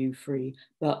value-free,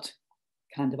 but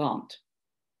kind of aren't.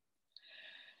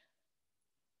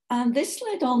 And this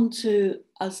led on to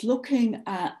us looking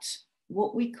at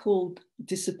what we called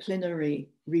disciplinary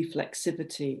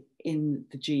reflexivity in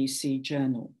the GEC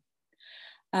journal.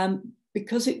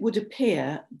 Because it would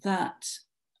appear that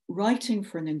writing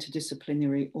for an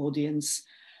interdisciplinary audience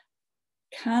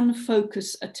can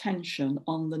focus attention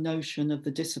on the notion of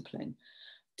the discipline.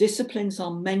 Disciplines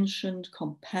are mentioned,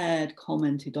 compared,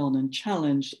 commented on, and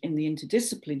challenged in the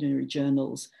interdisciplinary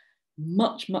journals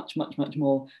much, much, much, much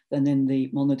more than in the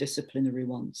monodisciplinary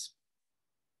ones.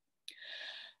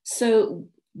 So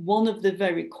one of the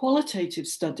very qualitative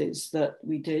studies that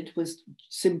we did was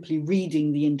simply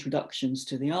reading the introductions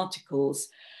to the articles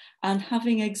and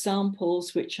having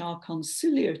examples which are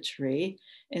conciliatory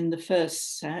in the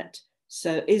first set.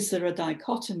 So is there a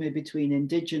dichotomy between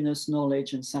indigenous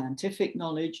knowledge and scientific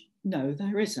knowledge? No,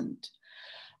 there isn't.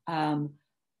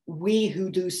 We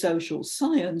who do social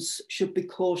science should be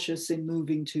cautious in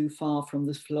moving too far from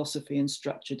the philosophy and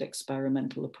structured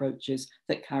experimental approaches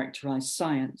that characterize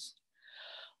science.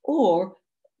 Or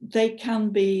they can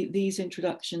be, these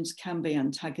introductions can be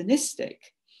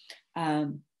antagonistic.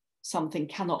 Something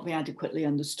cannot be adequately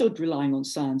understood relying on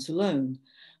science alone.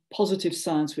 Positive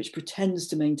science, which pretends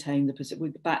to maintain the position,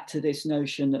 we're back to this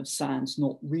notion of science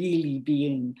not really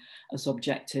being as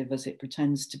objective as it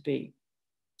pretends to be.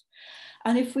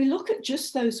 And if we look at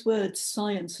just those words,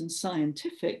 science and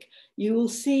scientific, you will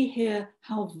see here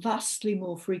how vastly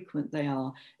more frequent they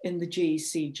are in the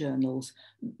GEC journal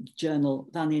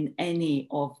than in any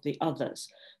of the others.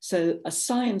 So a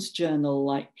science journal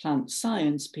like Plant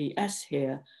Science, PS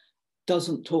here,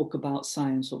 doesn't talk about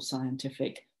science or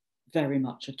scientific very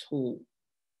much at all.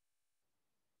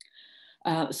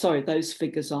 Sorry, those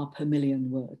figures are per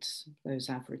million words, those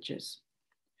averages.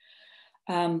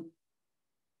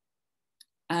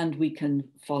 And we can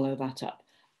follow that up.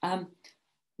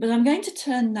 But I'm going to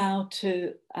turn now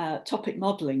to topic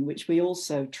modeling, which we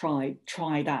also tried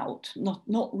out,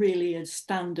 not really a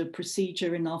standard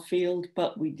procedure in our field,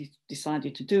 but we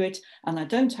decided to do it. And I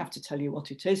don't have to tell you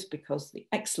what it is because the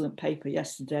excellent paper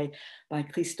yesterday by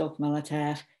Christophe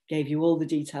Malater gave you all the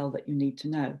detail that you need to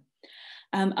know.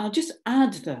 I'll just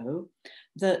add though,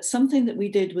 that something that we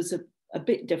did was a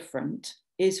bit different,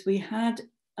 is we had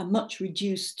a much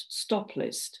reduced stop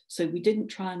list. So we didn't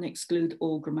try and exclude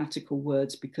all grammatical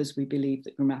words because we believe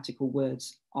that grammatical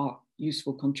words are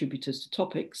useful contributors to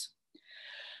topics.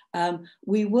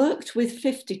 We worked with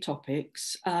 50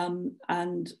 topics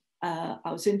and I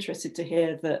was interested to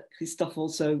hear that Christophe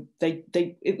also,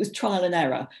 it was trial and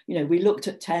error. You know, we looked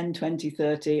at 10, 20,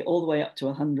 30, all the way up to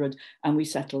 100 and we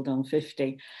settled on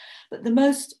 50. But the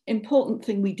most important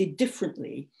thing we did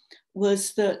differently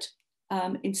was that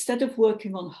instead of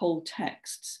working on whole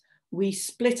texts, we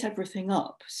split everything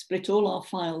up, split all our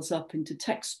files up into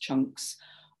text chunks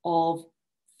of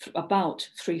about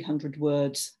 300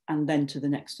 words and then to the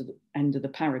next end of the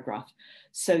paragraph.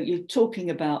 So you're talking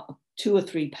about 2 or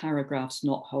 3 paragraphs,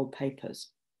 not whole papers.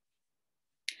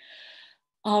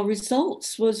 Our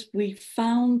results was we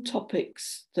found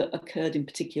topics that occurred in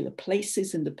particular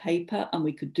places in the paper, and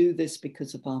we could do this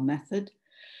because of our method.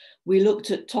 We looked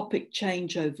at topic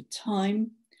change over time.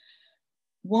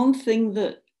 One thing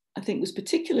that I think was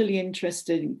particularly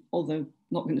interesting, although I'm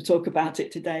not going to talk about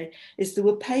it today, is there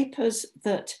were papers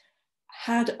that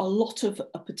had a lot of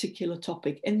a particular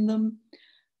topic in them,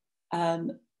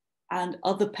 and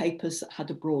other papers that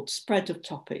had a broad spread of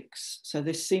topics. So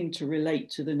this seemed to relate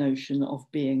to the notion of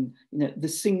being, you know, the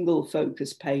single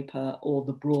focus paper or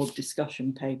the broad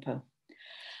discussion paper.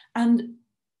 And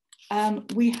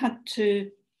we had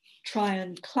to try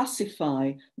and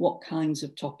classify what kinds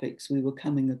of topics we were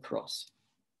coming across.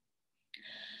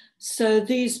 So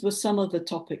these were some of the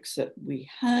topics that we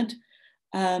had.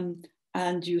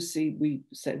 And you see, we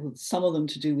said, well, some of them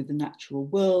to do with the natural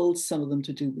world, some of them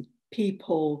to do with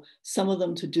people, some of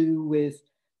them to do with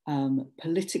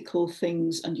political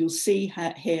things. And you'll see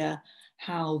here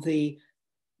how the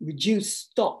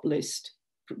reduced stop list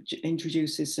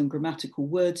introduces some grammatical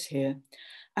words here.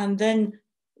 And then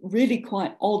really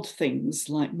quite odd things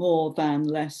like more than,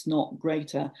 less, not,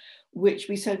 greater, which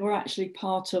we said were actually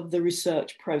part of the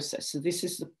research process. So this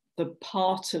is the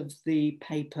part of the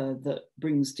paper that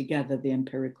brings together the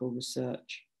empirical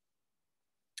research.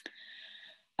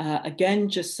 Again,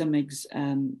 just some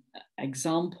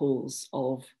examples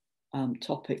of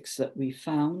topics that we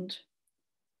found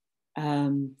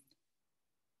from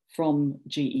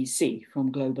GEC,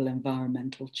 from global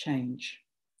environmental change.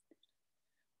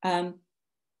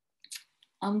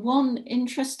 And one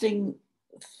interesting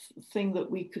thing that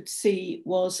we could see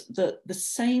was that the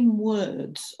same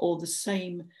words or the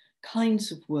same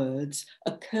kinds of words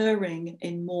occurring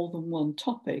in more than one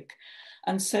topic.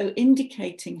 And so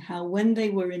indicating how when they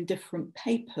were in different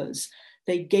papers,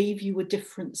 they gave you a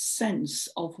different sense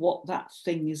of what that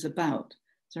thing is about.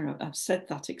 So I've said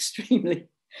that extremely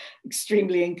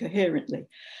incoherently.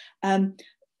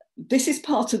 This is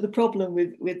part of the problem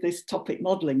with this topic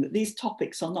modelling, that these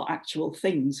topics are not actual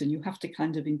things, and you have to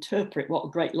kind of interpret what a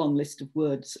great long list of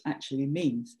words actually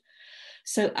means.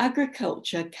 So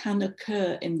agriculture can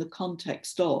occur in the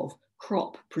context of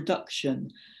crop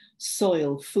production,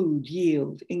 soil, food,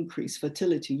 yield, increase,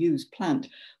 fertility, use, plant,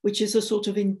 which is a sort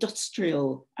of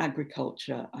industrial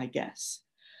agriculture, I guess,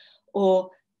 or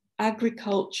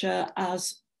agriculture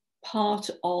as part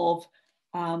of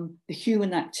the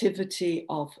human activity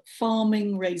of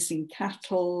farming, raising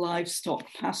cattle, livestock,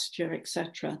 pasture,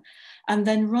 etc. And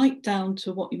then right down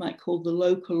to what you might call the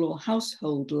local or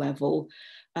household level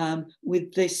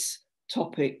with this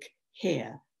topic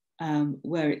here,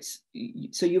 where it's,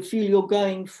 so you feel you're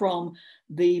going from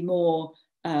the more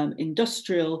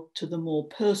industrial to the more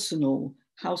personal,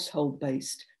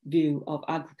 household-based view of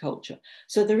agriculture.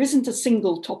 So there isn't a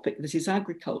single topic that is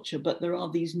agriculture, but there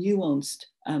are these nuanced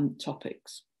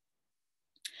topics.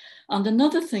 And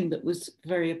another thing that was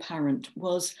very apparent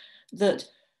was that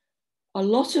a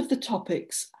lot of the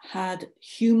topics had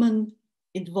human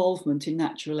involvement in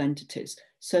natural entities.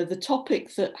 So the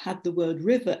topic that had the word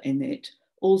river in it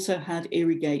also had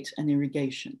irrigate and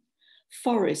irrigation.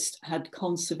 Forest had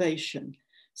conservation.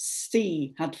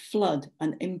 Sea had flood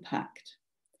and impact.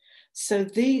 So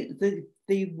the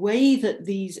way that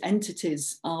these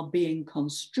entities are being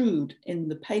construed in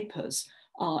the papers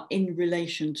are in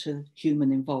relation to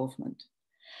human involvement.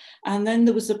 And then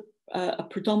there was a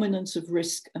predominance of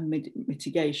risk and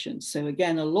mitigation. So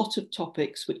again, a lot of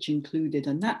topics which included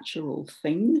a natural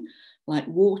thing like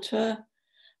water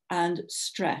and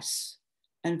stress,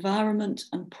 environment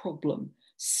and problem,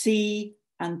 see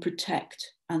and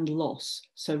protect and loss.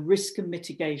 So risk and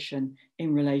mitigation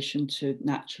in relation to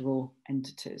natural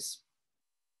entities.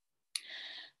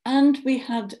 And we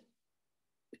had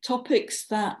topics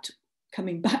that,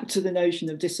 coming back to the notion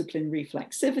of discipline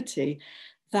reflexivity,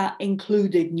 that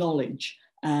included knowledge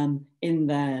in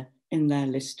their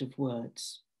list of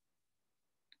words.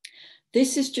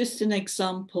 This is just an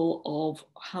example of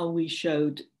how we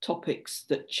showed topics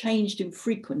that changed in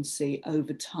frequency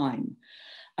over time.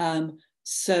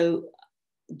 So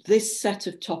this set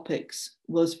of topics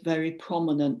was very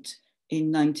prominent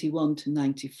in 91 to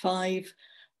 95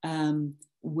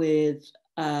 with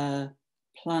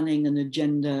planning and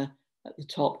agenda at the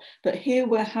top. But here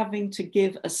we're having to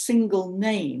give a single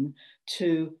name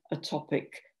to a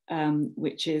topic,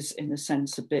 which is in a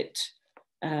sense a bit,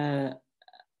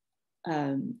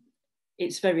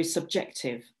 it's very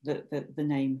subjective, the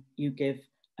name you give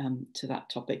to that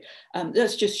topic.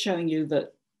 That's just showing you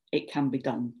that it can be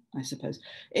done, I suppose.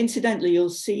 Incidentally, you'll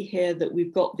see here that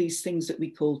we've got these things that we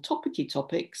call topicy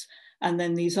topics, and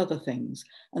then these other things.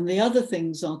 And the other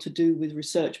things are to do with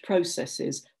research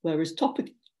processes, whereas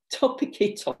topicy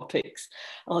topics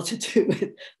are to do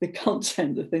with the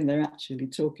content, the thing they're actually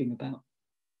talking about.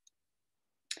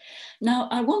 Now,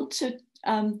 I want to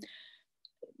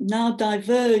now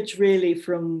diverge really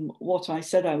from what I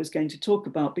said I was going to talk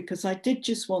about, because I did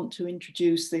just want to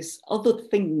introduce this other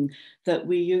thing that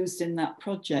we used in that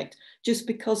project, just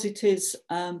because it is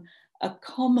a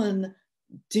common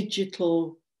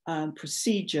digital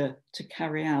procedure to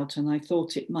carry out, and I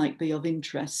thought it might be of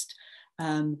interest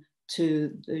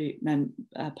to the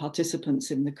participants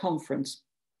in the conference.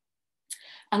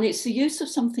 And it's the use of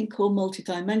something called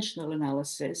multidimensional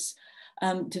analysis,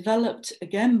 developed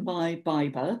again by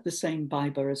Biber, the same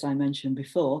Biber as I mentioned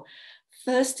before,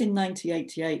 first in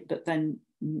 1988, but then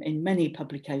in many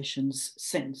publications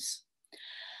since.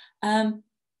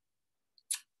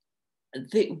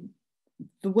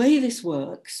 The way this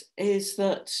works is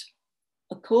that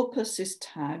a corpus is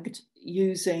tagged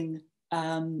using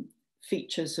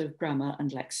features of grammar and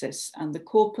lexis, and the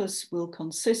corpus will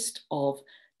consist of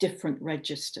different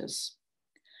registers.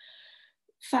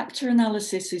 Factor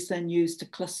analysis is then used to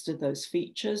cluster those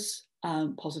features,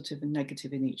 positive and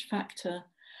negative in each factor,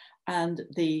 and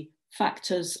the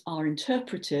factors are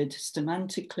interpreted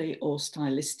semantically or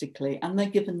stylistically, and they're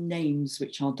given names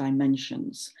which are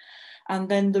dimensions. And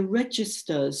then the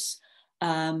registers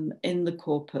in the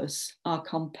corpus are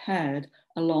compared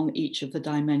along each of the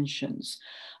dimensions.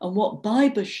 And what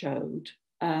Biber showed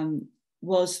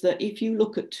was that if you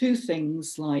look at two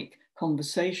things like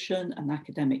conversation and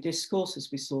academic discourse,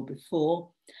 as we saw before,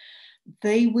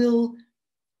 they will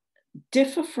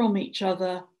differ from each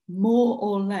other more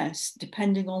or less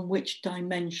depending on which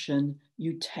dimension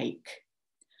you take.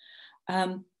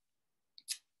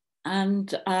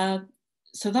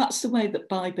 So that's the way that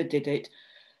Biber did it.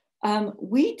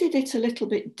 We did it a little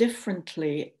bit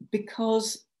differently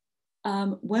because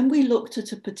when we looked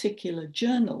at a particular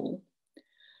journal,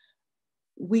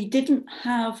 we didn't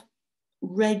have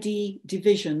ready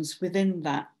divisions within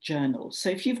that journal. So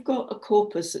if you've got a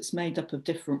corpus that's made up of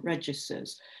different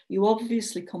registers, you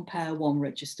obviously compare one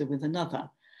register with another.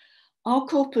 Our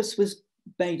corpus was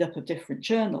made up of different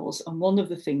journals, and one of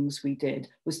the things we did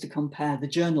was to compare the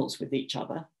journals with each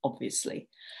other, obviously.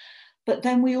 But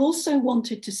then we also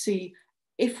wanted to see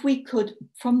if we could,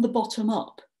 from the bottom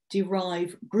up,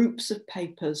 derive groups of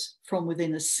papers from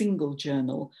within a single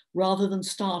journal, rather than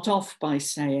start off by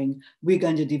saying, we're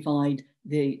going to divide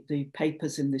the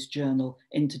papers in this journal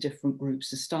into different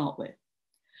groups to start with.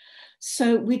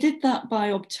 So we did that by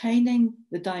obtaining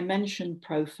the dimension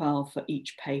profile for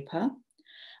each paper.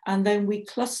 And then we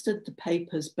clustered the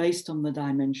papers based on the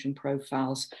dimension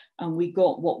profiles, and we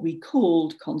got what we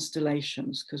called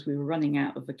constellations, because we were running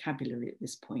out of vocabulary at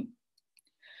this point.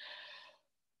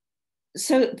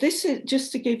 So this is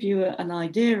just to give you an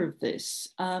idea of this.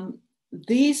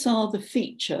 These are the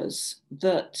features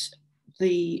that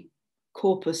the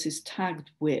corpus is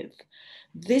tagged with.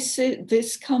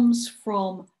 This comes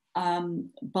from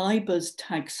Biber's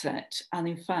tag set, and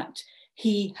in fact,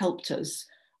 he helped us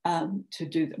to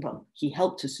do that. Well, he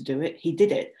helped us to do it. He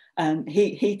did it.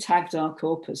 He tagged our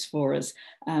corpus for us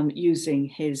using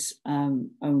his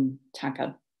own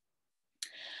tagger.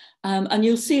 And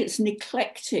you'll see it's an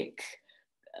eclectic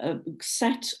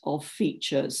set of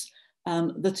features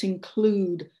that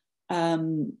include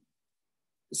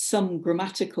some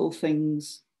grammatical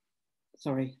things,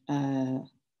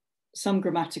 some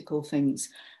grammatical things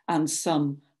and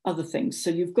some other things. So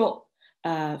you've got,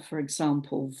 for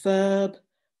example, verb,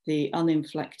 the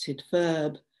uninflected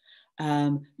verb,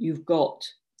 you've got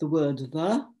the word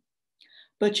the,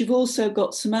 but you've also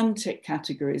got semantic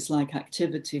categories like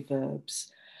activity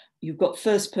verbs. You've got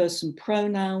first person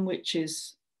pronoun, which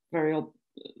is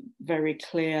very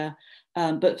clear,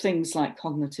 but things like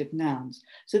cognitive nouns.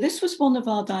 So this was one of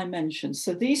our dimensions.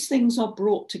 So these things are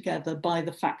brought together by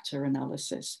the factor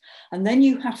analysis. And then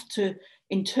you have to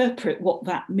interpret what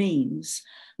that means.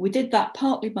 We did that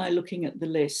partly by looking at the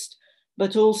list,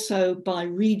 but also by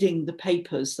reading the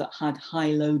papers that had high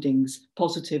loadings,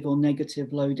 positive or negative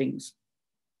loadings.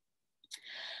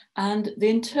 And the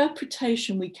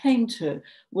interpretation we came to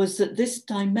was that this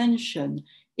dimension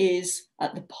is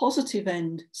at the positive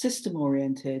end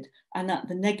system-oriented and at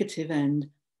the negative end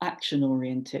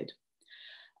action-oriented.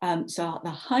 So the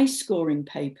high-scoring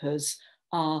papers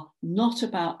are not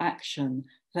about action,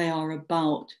 they are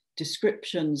about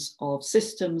descriptions of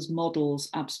systems, models,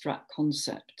 abstract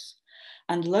concepts.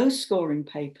 And low-scoring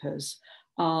papers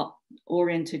are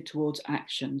oriented towards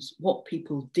actions, what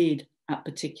people did at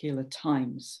particular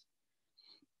times.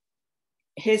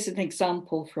 Here's an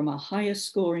example from a higher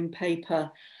scoring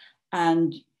paper,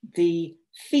 and the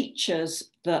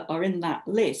features that are in that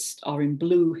list are in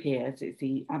blue here,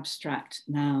 the abstract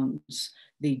nouns,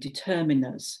 the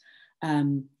determiners,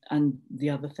 and the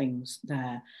other things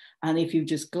there. And if you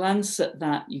just glance at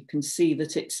that, you can see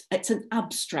that it's an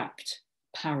abstract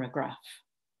paragraph.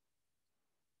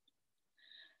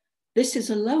 This is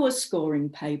a lower scoring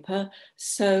paper,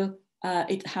 so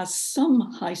it has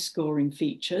some high scoring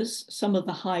features, some of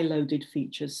the high loaded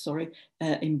features,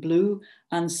 in blue,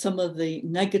 and some of the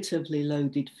negatively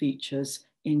loaded features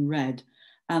in red.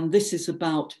 And this is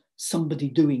about somebody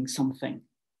doing something,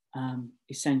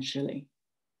 essentially.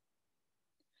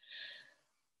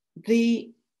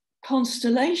 The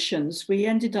constellations, we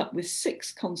ended up with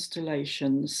 6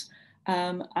 constellations.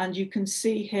 And you can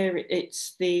see here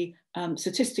it's the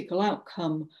statistical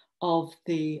outcome of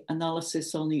the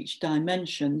analysis on each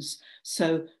dimensions.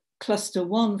 So cluster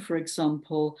 1, for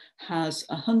example, has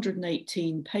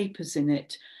 118 papers in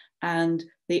it, and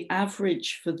the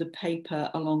average for the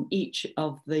paper along each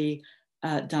of the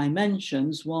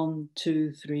dimensions, 1,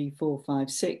 2, 3, 4, 5,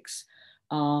 6,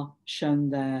 are shown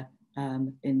there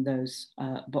in those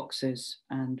boxes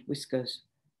and whiskers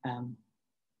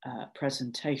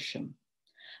presentation.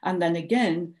 And then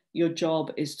again, your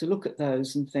job is to look at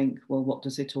those and think, well, what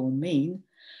does it all mean?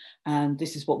 And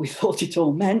this is what we thought it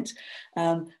all meant.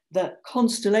 That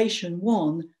constellation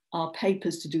 1 are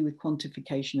papers to do with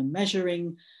quantification and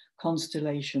measuring,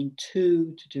 constellation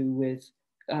 2 to do with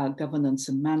governance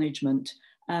and management,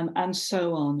 and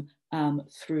so on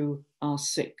through our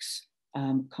 6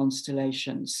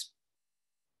 constellations.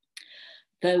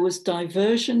 There was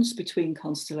divergence between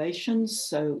constellations.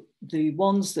 So the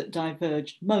ones that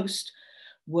diverged most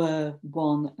were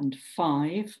 1 and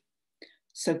 5.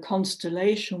 So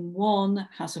constellation 1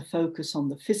 has a focus on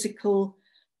the physical.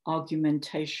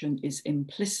 Argumentation is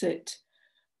implicit.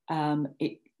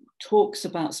 It talks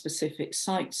about specific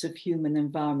sites of human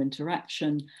environment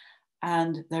interaction,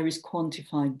 and there is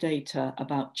quantified data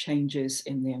about changes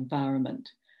in the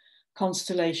environment.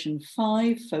 Constellation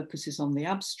 5 focuses on the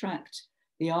abstract.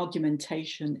 The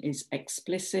argumentation is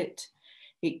explicit.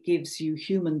 It gives you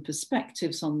human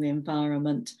perspectives on the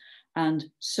environment and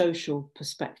social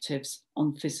perspectives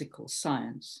on physical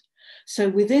science. So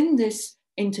within this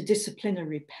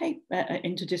interdisciplinary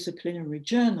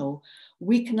journal,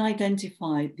 we can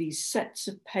identify these sets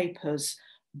of papers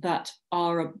that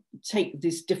take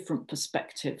this different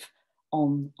perspective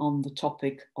on the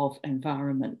topic of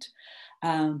environment.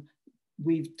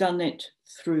 We've done it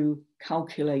through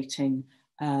calculating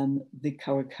the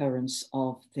co-occurrence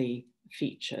of the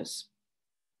features.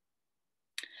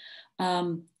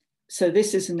 So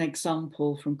this is an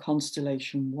example from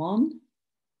Constellation 1,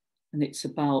 and it's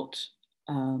about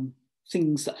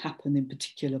things that happen in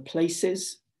particular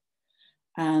places.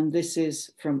 And this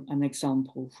is from an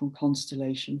example from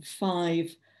Constellation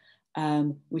 5,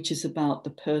 which is about the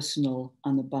personal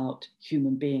and about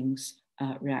human beings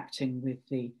reacting with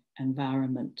the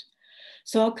environment.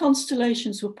 So our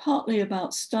constellations were partly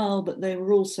about style, but they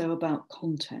were also about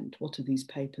content. What are these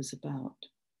papers about?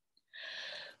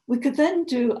 We could then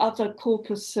do other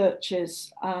corpus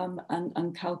searches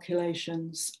and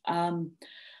calculations,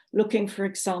 looking, for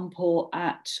example,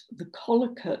 at the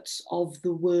collocates of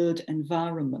the word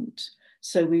environment.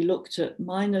 So we looked at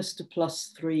minus to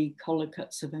 +3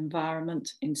 collocates of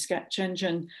environment in Sketch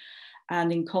Engine,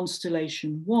 and in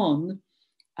Constellation 1,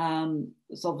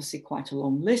 there's obviously quite a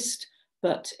long list,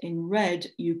 but in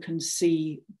red, you can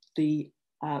see the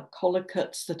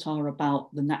collocates that are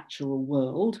about the natural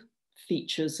world,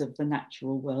 features of the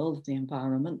natural world, the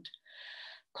environment.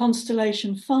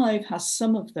 Constellation 5 has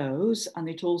some of those, and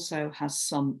it also has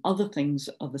some other things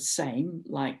that are the same,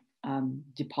 like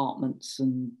departments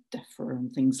and DEFRA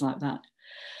and things like that.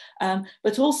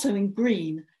 But also in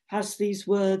green has these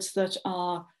words that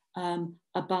are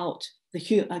about the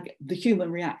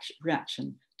human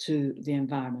reaction to the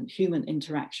environment, human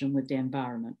interaction with the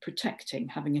environment, protecting,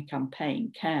 having a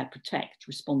campaign, care, protect,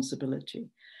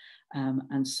 responsibility,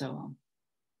 and so on.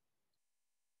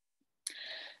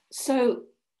 So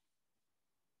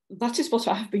that is what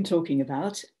I have been talking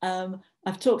about.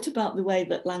 I've talked about the way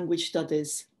that language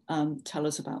studies tell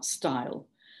us about style.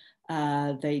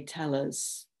 They tell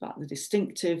us about the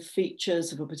distinctive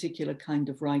features of a particular kind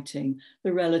of writing,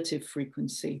 the relative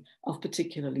frequency of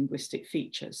particular linguistic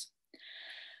features.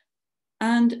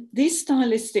 And these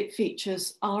stylistic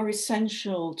features are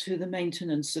essential to the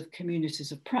maintenance of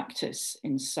communities of practice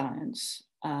in science,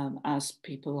 as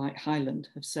people like Hyland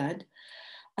have said.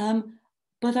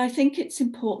 But I think it's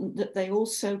important that they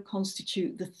also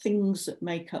constitute the things that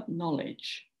make up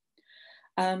knowledge.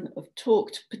 I've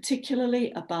talked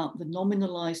particularly about the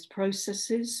nominalized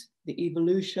processes, the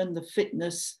evolution, the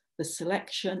fitness, the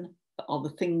selection are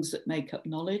the things that make up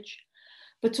knowledge,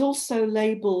 but also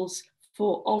labels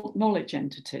for knowledge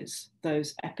entities,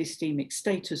 those epistemic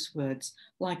status words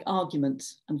like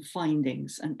arguments and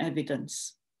findings and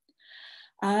evidence.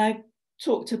 I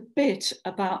talked a bit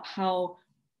about how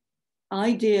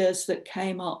ideas that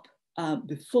came up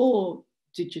before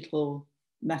digital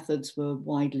methods were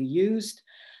widely used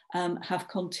have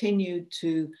continued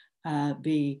to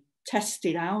be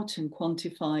tested out and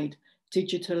quantified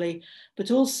digitally,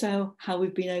 but also how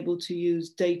we've been able to use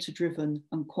data-driven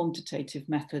and quantitative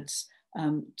methods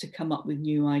to come up with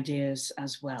new ideas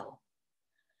as well.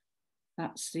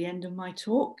 That's the end of my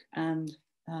talk, and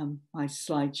my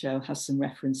slideshow has some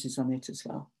references on it as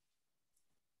well.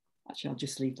 Actually, I'll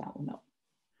just leave that one up.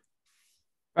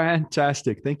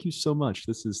 Fantastic. Thank you so much.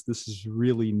 This is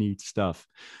really neat stuff.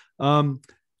 I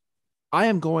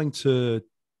am going to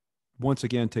once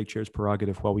again take chair's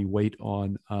prerogative while we wait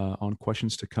on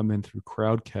questions to come in through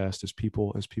Crowdcast as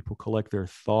people collect their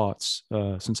thoughts.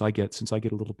 Since I get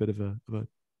a little bit of a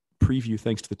preview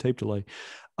thanks to the tape delay.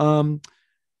 I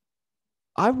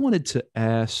wanted to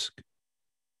ask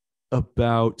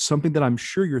about something that I'm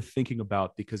sure you're thinking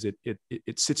about, because it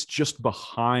sits just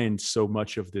behind so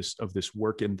much of this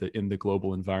work in the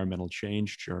Global Environmental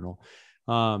Change Journal.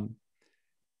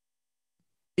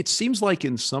 It seems like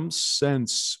in some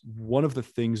sense, one of the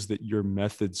things that your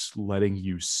method's letting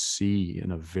you see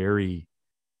in a very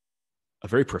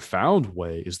profound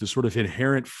way is the sort of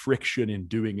inherent friction in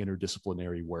doing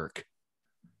interdisciplinary work.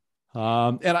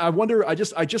 And I wonder,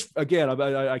 again,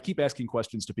 I keep asking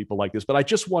questions to people like this, but I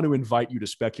just want to invite you to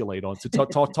speculate on, to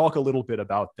talk a little bit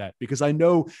about that, because I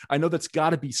know that's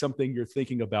got to be something you're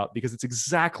thinking about, because it's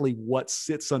exactly what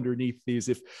sits underneath these.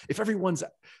 If everyone's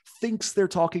thinks they're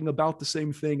talking about the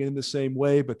same thing in the same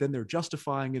way, but then they're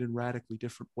justifying it in radically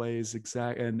different ways,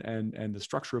 and the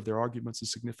structure of their arguments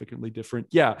is significantly different.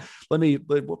 Yeah, what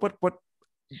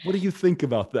do you think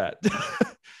about that?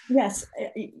 Yes,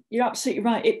 you're absolutely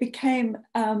right. It became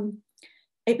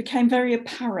very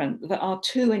apparent that our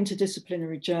two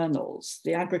interdisciplinary journals,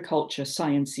 the agriculture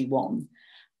sciencey one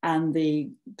and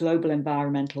the global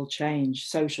environmental change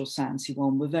social sciencey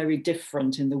one, were very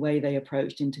different in the way they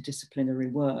approached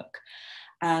interdisciplinary work.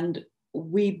 And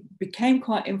we became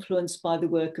quite influenced by the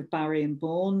work of Barry and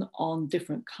Bourne on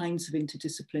different kinds of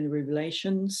interdisciplinary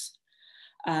relations.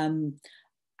 And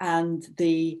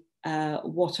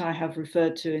what I have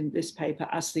referred to in this paper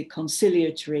as the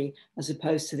conciliatory as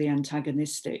opposed to the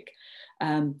antagonistic.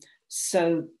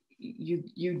 So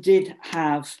you did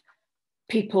have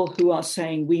people who are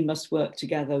saying we must work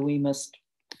together, we must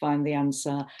find the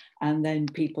answer, and then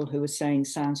people who are saying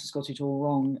science has got it all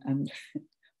wrong. And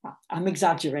I'm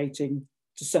exaggerating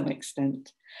to some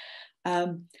extent.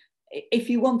 If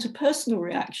you want a personal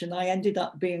reaction, I ended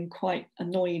up being quite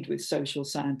annoyed with social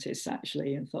scientists,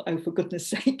 actually, and thought, oh, for goodness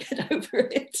sake, get over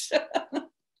it.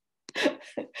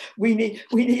 we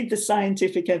need the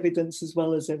scientific evidence as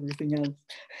well as everything else.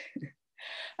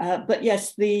 But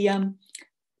yes,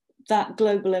 that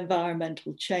global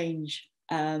environmental change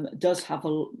does have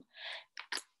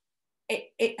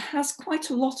it has quite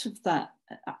a lot of that.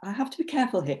 I have to be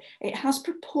careful here. It has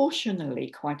proportionally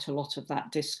quite a lot of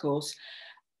that discourse.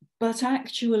 But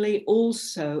actually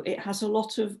also it has a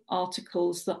lot of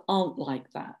articles that aren't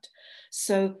like that.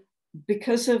 So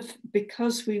because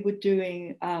we were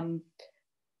doing,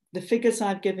 the figures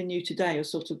I've given you today are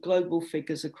sort of global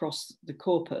figures across the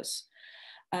corpus.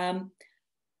 When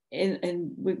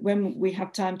we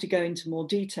have time to go into more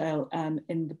detail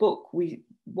in the book,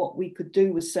 what we could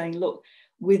do was saying, look,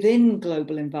 within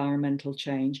global environmental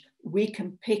change, we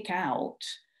can pick out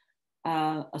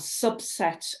a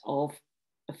subset of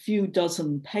a few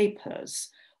dozen papers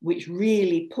which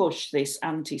really push this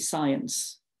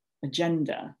anti-science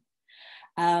agenda.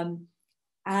 And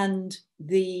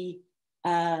a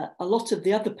lot of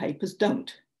the other papers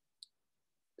don't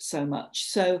so much.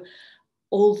 So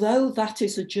although that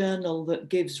is a journal that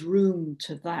gives room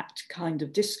to that kind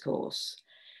of discourse,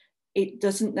 it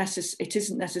isn't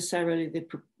necessarily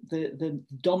the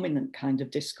dominant kind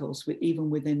of discourse even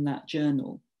within that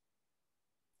journal.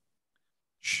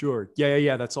 Sure.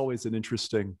 Yeah. That's always an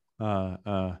interesting,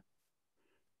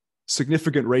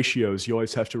 significant ratios. You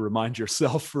always have to remind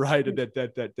yourself, right,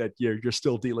 that you're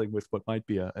still dealing with what might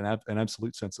be an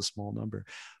absolute sense a small number.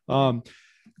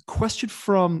 Question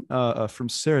from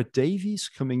Sarah Davies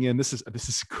coming in. This is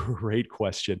a great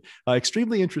question.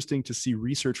 Extremely interesting to see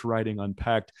research writing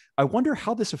unpacked. I wonder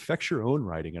how this affects your own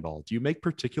writing at all. Do you make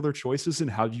particular choices in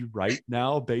how you write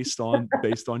now based on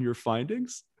your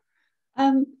findings?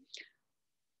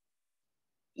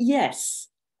 Yes.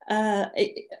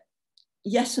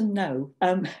 Yes and no,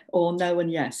 or no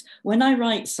and yes. When I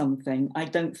write something, I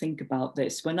don't think about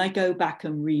this. When I go back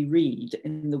and reread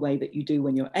in the way that you do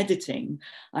when you're editing,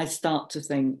 I start to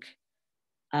think,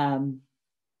 I've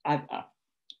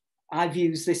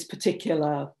used this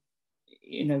particular,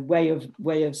 way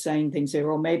of saying things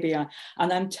here, or maybe and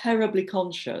I'm terribly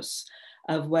conscious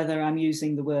of whether I'm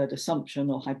using the word assumption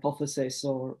or hypothesis,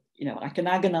 or I can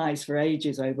agonize for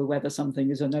ages over whether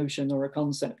something is a notion or a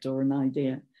concept or an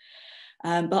idea.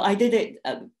 But I did it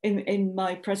in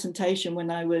my presentation when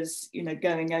I was,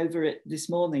 going over it this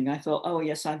morning. I thought, oh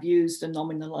yes, I've used a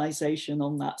nominalization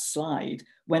on that slide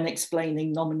when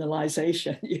explaining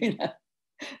nominalization.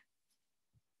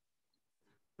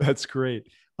 That's great.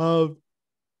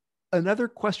 Another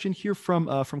question here from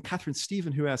Catherine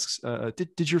Stephen, who asks,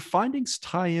 did your findings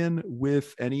tie in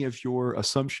with any of your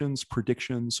assumptions,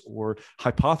 predictions, or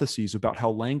hypotheses about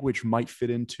how language might fit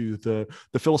into the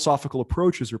philosophical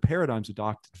approaches or paradigms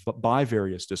adopted by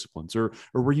various disciplines? Or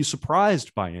were you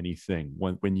surprised by anything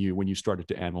when you started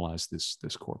to analyze this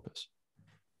corpus?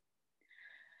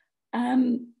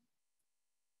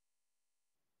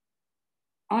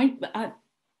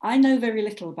 I know very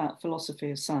little about philosophy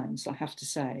of science, I have to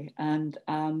say. And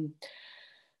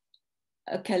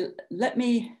okay, let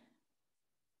me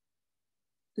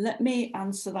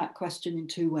answer that question in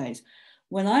two ways.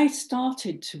 When I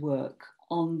started to work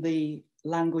on the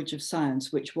language of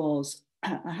science, which was,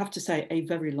 I have to say, a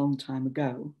very long time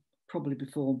ago, probably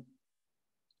before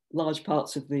large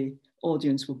parts of the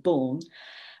audience were born,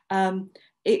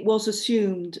 it was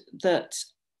assumed that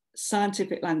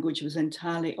scientific language was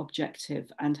entirely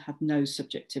objective and had no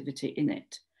subjectivity in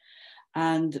it.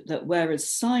 And that whereas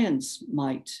science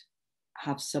might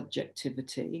have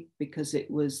subjectivity, because it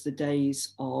was the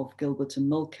days of Gilbert and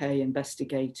Mulcahy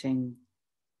investigating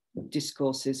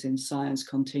discourses in science,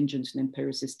 contingent and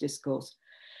empiricist discourse,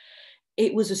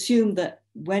 it was assumed that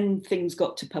when things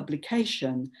got to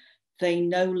publication, they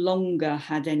no longer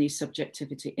had any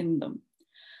subjectivity in them.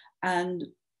 And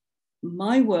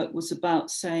my work was about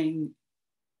saying,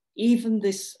 even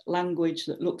this language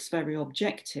that looks very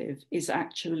objective is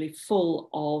actually full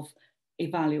of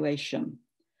evaluation.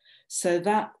 So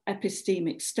that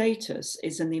epistemic status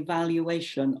is an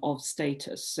evaluation of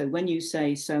status. So when you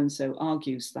say so-and-so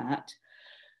argues that,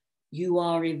 you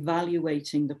are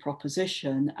evaluating the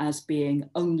proposition as being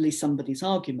only somebody's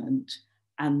argument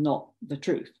and not the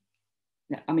truth.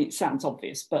 I mean, it sounds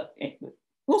obvious, but it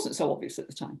wasn't so obvious at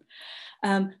the time.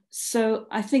 So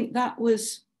I think that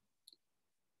was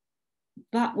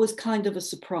kind of a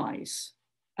surprise.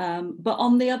 But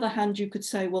on the other hand, you could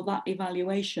say, well, that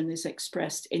evaluation is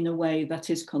expressed in a way that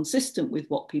is consistent with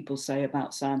what people say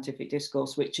about scientific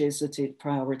discourse, which is that it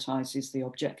prioritizes the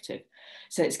objective.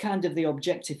 So it's kind of the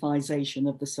objectifization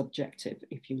of the subjective,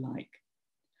 if you like.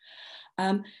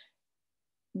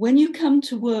 When you come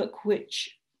to work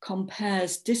which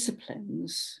compares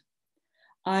disciplines,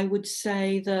 I would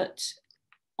say that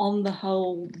on the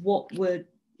whole,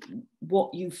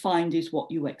 what you find is what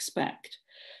you expect.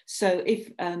 So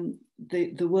if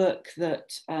the work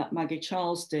that Maggie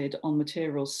Charles did on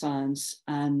materials science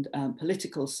and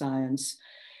political science,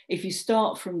 if you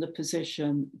start from the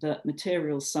position that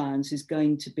materials science is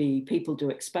going to be people do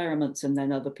experiments and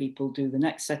then other people do the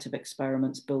next set of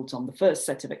experiments built on the first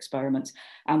set of experiments,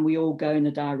 and we all go in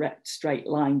a direct straight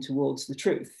line towards the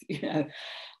truth, you know.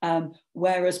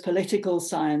 Whereas political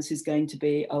science is going to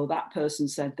be, oh, that person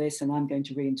said this and I'm going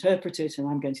to reinterpret it and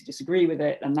I'm going to disagree with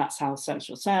it, and that's how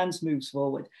social science moves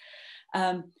forward.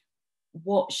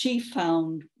 What she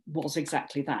found was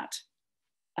exactly that.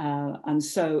 And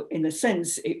so in a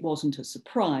sense, it wasn't a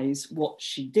surprise. What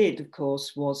she did, of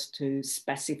course, was to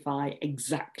specify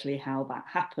exactly how that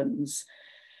happens,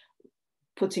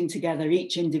 putting together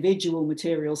each individual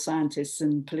material scientists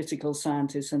and political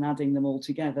scientists and adding them all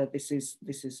together. This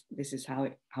is how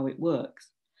it works.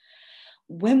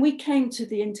 When we came to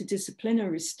the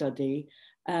interdisciplinary study,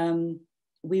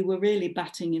 we were really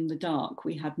batting in the dark.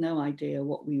 We had no idea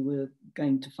what we were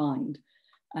going to find,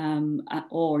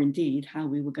 or indeed how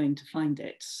we were going to find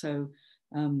it. So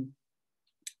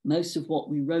most of what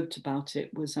we wrote about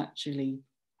it was actually,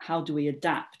 how do we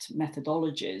adapt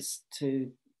methodologies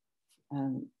to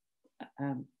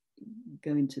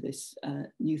go into this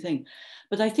new thing.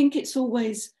 But I think it's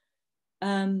always,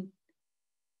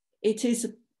 it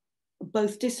is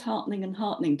both disheartening and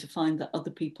heartening to find that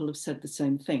other people have said the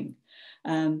same thing.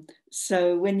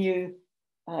 So when you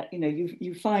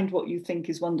find what you think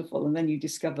is wonderful, and then you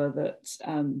discover that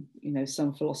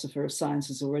some philosopher of science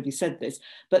has already said this,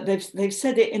 but they've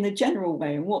said it in a general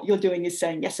way, and what you're doing is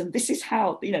saying, yes, and this is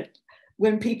how,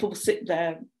 when people sit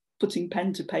there putting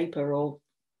pen to paper or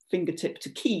fingertip to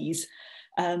keys,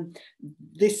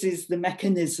 this is the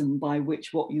mechanism by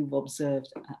which what you've observed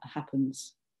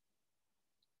happens.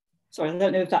 Sorry, I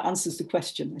don't know if that answers the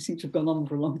question. I seem to have gone on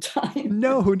for a long time.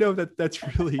 No, that's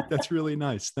really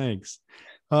nice. Thanks.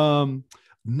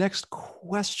 Next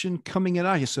question coming in.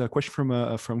 Yes, a question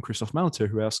from Christophe Malter,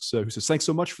 who asks, who says, "Thanks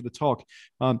so much for the talk.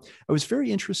 I was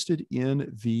very interested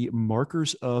in the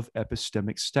markers of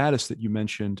epistemic status that you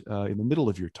mentioned in the middle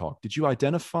of your talk. Did you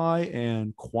identify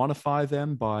and quantify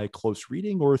them by close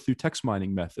reading or through text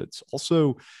mining methods?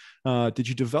 Also, did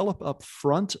you develop up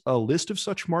front a list of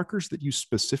such markers that you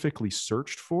specifically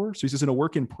searched for?" So he says, in a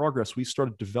work in progress, we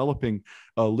started developing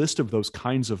a list of those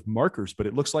kinds of markers, but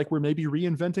it looks like we're maybe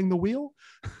reinventing the wheel.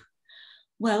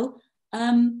 Well,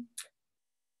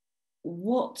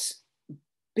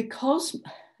 because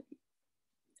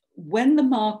when the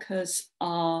markers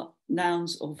are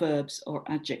nouns or verbs or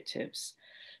adjectives,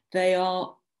 they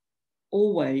are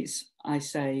always, I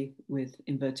say with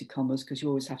inverted commas, because you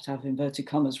always have to have inverted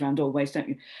commas around always, don't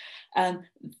you?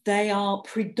 They are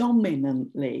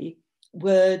predominantly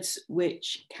words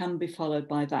which can be followed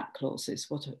by that clauses,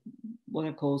 what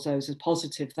I call those as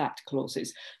positive that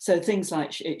clauses. So things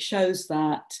like it shows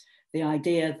that, the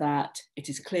idea that, it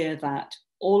is clear that,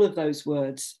 all of those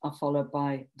words are followed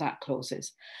by that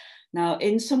clauses. Now,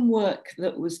 in some work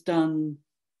that was done,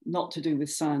 not to do with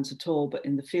science at all, but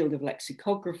in the field of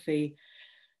lexicography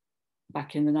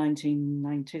back in the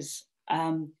 1990s,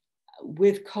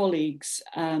 with colleagues,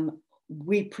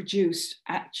 we produced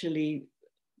actually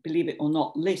believe it or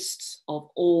not, lists of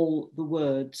all the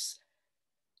words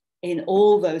in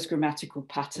all those grammatical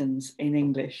patterns in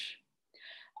English.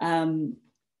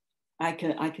 I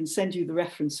can send you the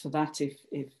reference for that if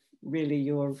really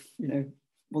you're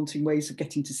wanting ways of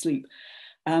getting to sleep.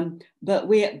 But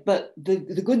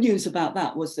the good news about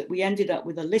that was that we ended up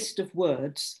with a list of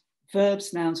words,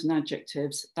 verbs, nouns, and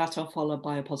adjectives that are followed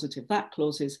by appositive that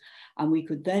clauses, and we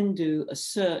could then do a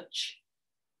search.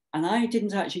 And I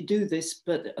didn't actually do this,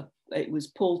 but it was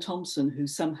Paul Thompson who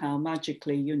somehow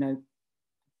magically,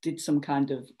 did some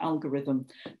kind of algorithm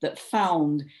that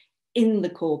found in the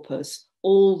corpus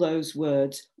all those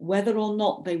words, whether or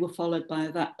not they were followed by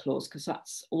a that clause, because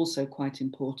that's also quite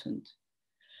important.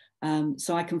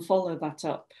 So I can follow that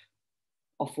up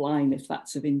offline if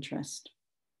that's of interest.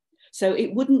 So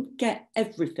it wouldn't get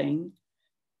everything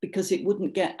because it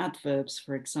wouldn't get adverbs,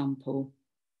 for example,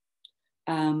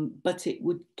 but it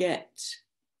would get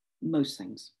most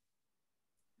things.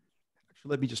 Actually,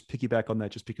 let me just piggyback on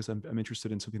that, just because I'm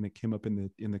interested in something that came up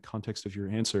in the context of your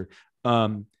answer.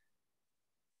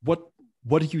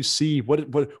 What do you see?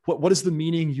 What is the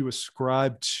meaning you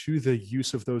ascribe to the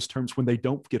use of those terms when they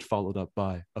don't get followed up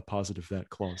by a positive that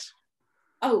clause?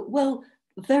 Oh, well,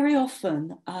 very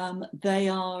often they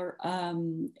are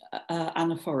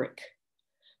anaphoric.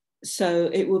 So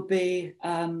it would be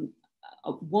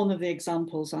one of the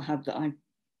examples I had that I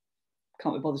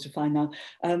can't be bothered to find now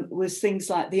was things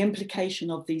like the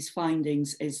implication of these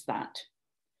findings is that.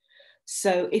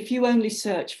 So if you only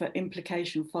search for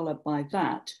implication followed by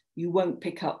that, you won't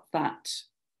pick up that,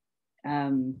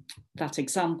 that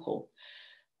example.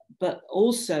 But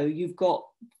also you've got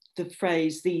the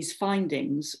phrase these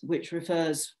findings, which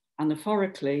refers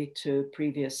anaphorically to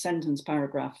previous sentence,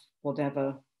 paragraph,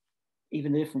 whatever,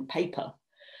 even a different paper.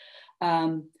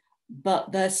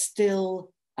 But they're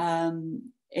still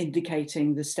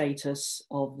indicating the status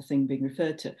of the thing being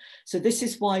referred to. So this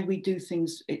is why we do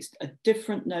things, it's a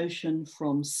different notion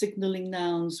from signaling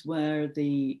nouns where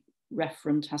the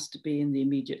referent has to be in the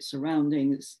immediate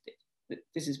surroundings.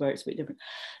 This is where it's a bit different.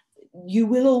 You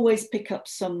will always pick up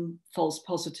some false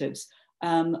positives.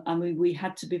 We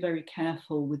had to be very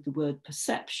careful with the word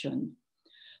perception,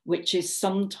 which is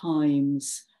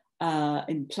sometimes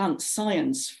in plant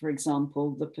science, for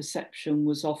example, the perception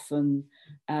was often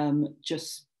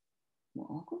just,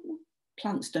 well,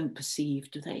 plants don't perceive,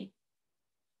 do they?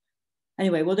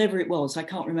 Anyway, whatever it was, I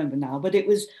can't remember now, but it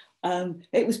was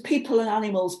people and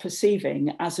animals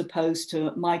perceiving as opposed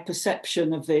to my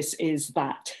perception of this is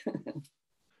that.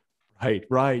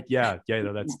 Right. Yeah.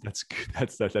 No, that's good.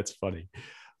 That's funny.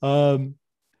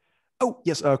 Oh,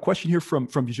 yes. A question here from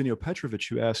Eugenio Petrovich,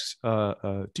 who asks,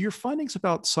 do your findings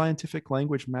about scientific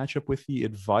language match up with the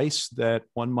advice that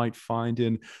one might find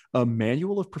in a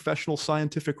manual of professional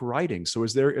scientific writing? So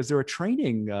is there a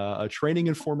training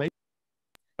and formation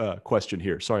question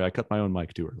here? Sorry, I cut my own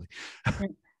mic too early.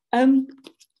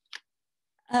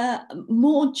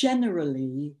 More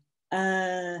generally,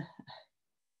 kind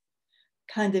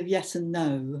of yes and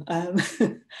no.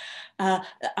 I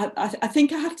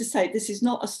think I have to say this is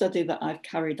not a study that I've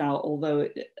carried out, although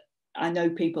I know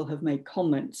people have made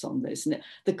comments on this. And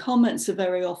the comments are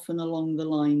very often along the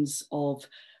lines of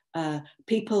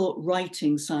people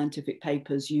writing scientific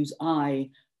papers use I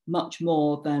much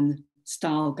more than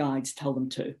style guides tell them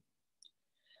to.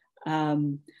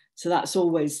 So that's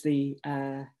always the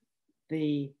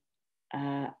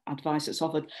advice that's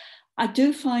offered. I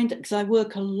do find, because I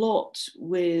work a lot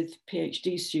with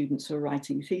PhD students who are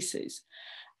writing theses,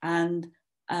 and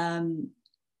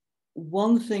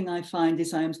one thing I find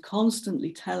is I am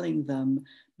constantly telling them,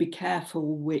 be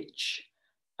careful which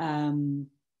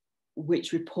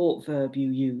report verb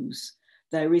you use.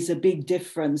 There is a big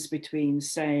difference between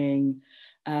saying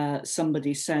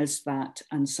somebody says that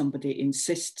and somebody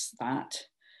insists that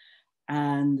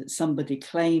and somebody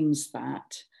claims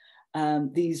that.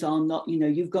 These are not,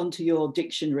 you've gone to your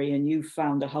dictionary and you've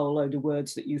found a whole load of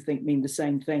words that you think mean the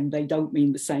same thing. They don't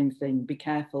mean the same thing. Be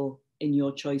careful in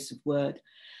your choice of word.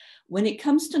 When it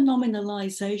comes to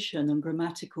nominalization and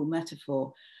grammatical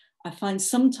metaphor, I find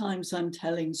sometimes I'm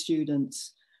telling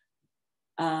students,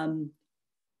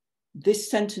 this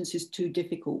sentence is too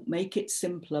difficult. Make it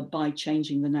simpler by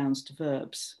changing the nouns to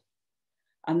verbs.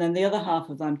 And then the other half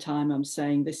of the time, I'm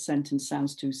saying this sentence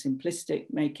sounds too simplistic,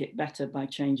 make it better by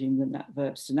changing the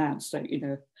verbs to nouns. So,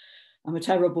 I'm a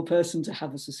terrible person to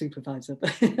have as a supervisor.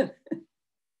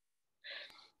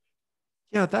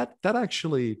 Yeah, that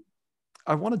actually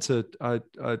I wanted to,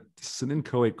 this is an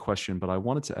inchoate question, but I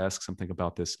wanted to ask something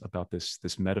about this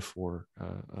metaphor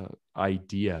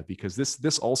idea, because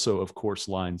this also, of course,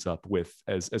 lines up with,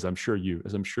 as I'm sure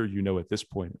you know at this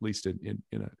point, at least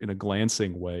in a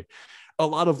glancing way, a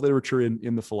lot of literature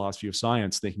in the philosophy of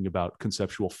science thinking about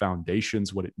conceptual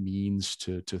foundations, what it means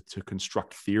to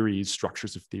construct theories,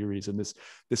 structures of theories, and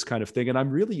this kind of thing. And I'm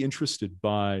really interested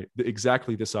by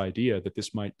exactly this idea that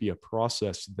this might be a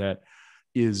process that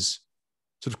is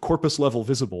sort of corpus level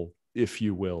visible, if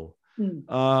you will.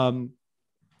 And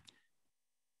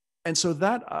so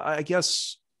that, I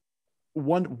guess,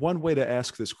 one way to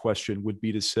ask this question would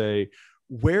be to say,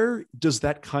 where does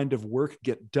that kind of work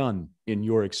get done in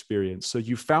your experience? So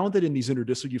you found that in these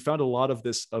interdisciplinary, you found a lot of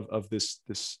this,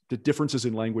 the differences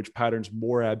in language patterns,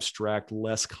 more abstract,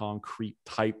 less concrete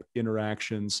type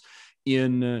interactions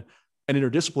in an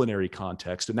interdisciplinary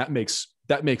context, and that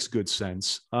makes good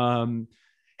sense.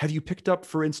 Have you picked up,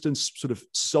 for instance, sort of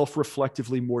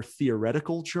self-reflectively more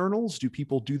theoretical journals? Do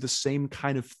people do the same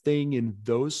kind of thing in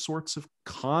those sorts of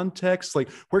contexts?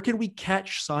 Like, where can we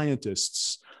catch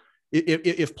scientists?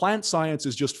 If plant science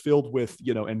is just filled with,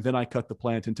 and then I cut the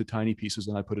plant into tiny pieces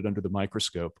and I put it under the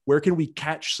microscope, where can we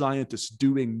catch scientists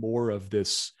doing more of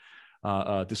this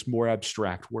more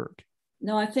abstract work?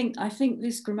 No, I think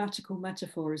this grammatical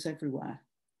metaphor is everywhere.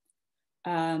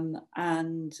 I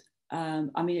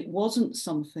mean, it wasn't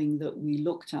something that we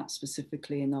looked at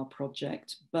specifically in our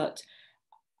project, but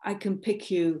I can pick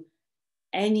you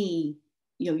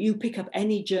you pick up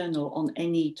any journal on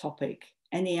any topic,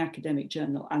 any academic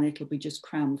journal, and it'll be just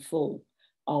crammed full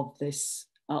of this,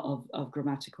 of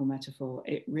grammatical metaphor.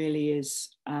 It really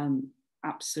is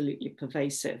absolutely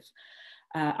pervasive.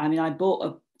 I mean, I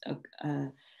bought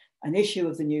an issue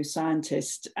of the New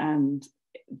Scientist, and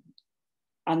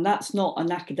that's not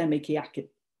an academic,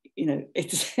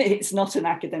 it's not an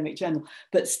academic journal,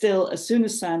 but still, as soon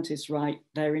as scientists write,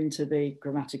 they're into the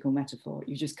grammatical metaphor.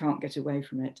 You just can't get away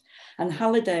from it. And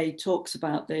Halliday talks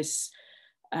about this.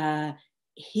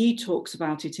 He talks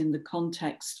about it in the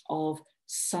context of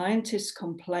scientists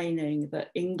complaining that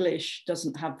English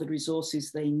doesn't have the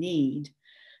resources they need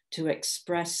to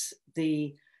express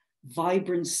the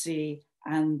vibrancy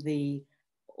and the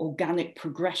organic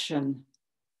progression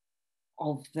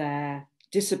of their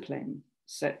discipline.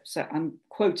 So I'm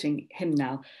quoting him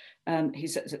now. He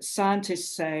says that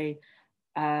scientists say,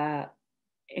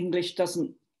 English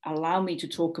doesn't allow me to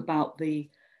talk about the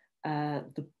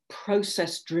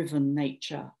process-driven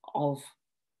nature of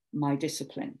my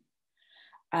discipline.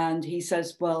 And he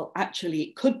says, well, actually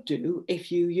it could do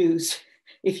if you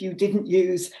didn't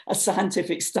use a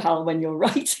scientific style when you're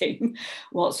writing.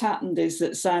 What's happened is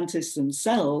that scientists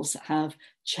themselves have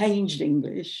changed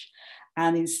English,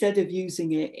 and instead of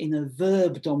using it in a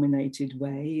verb-dominated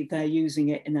way, they're using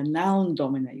it in a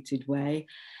noun-dominated way.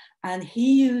 And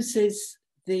he uses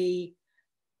the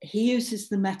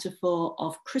metaphor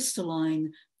of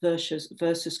crystalline versus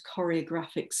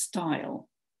choreographic style.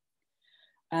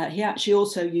 He actually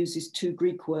also uses two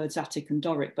Greek words, Attic and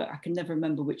Doric, but I can never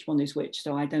remember which one is which,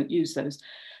 so I don't use those.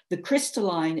 The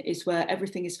crystalline is where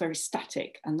everything is very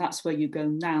static, and that's where you go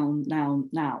noun, noun,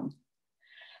 noun.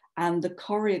 And the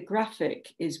choreographic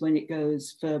is when it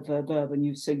goes verb, verb, verb, and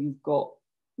you've got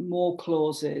more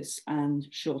clauses and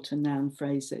shorter noun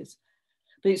phrases.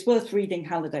 But it's worth reading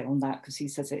Halliday on that, because he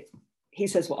says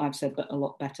what I've said, but a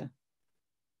lot better.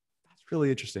 That's really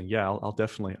interesting. Yeah, I'll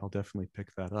definitely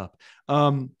pick that up.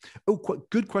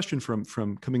 Good question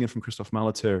from coming in from Christophe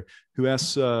Malater, who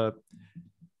asks,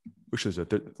 which is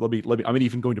let me. I'm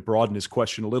even going to broaden his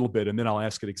question a little bit, and then I'll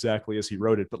ask it exactly as he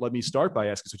wrote it. But let me start by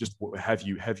asking: so, just have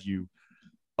you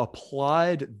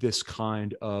applied this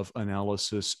kind of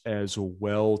analysis as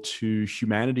well to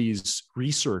humanities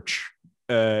research,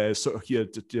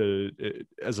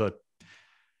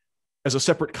 as a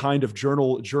separate kind of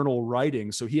journal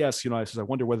writing? So he asks, I says, I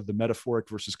wonder whether the metaphoric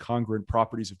versus congruent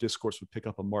properties of discourse would pick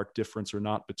up a marked difference or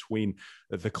not between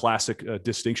the classic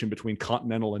distinction between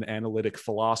continental and analytic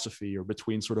philosophy, or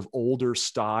between sort of older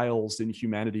styles in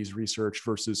humanities research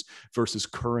versus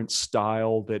current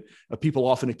style that people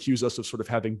often accuse us of sort of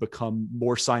having become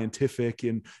more scientific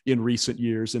in recent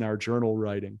years in our journal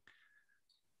writing.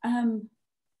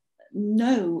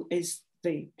 No is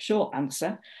the short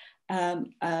answer.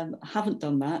 Haven't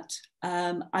done that.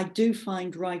 I do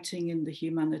find writing in the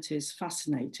humanities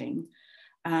fascinating,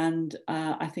 and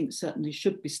I think certainly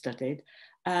should be studied.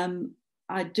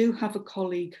 I do have a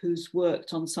colleague who's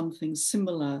worked on something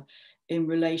similar in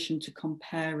relation to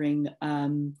comparing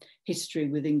history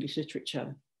with English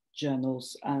literature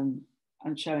journals, and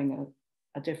showing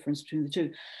a difference between the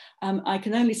two. I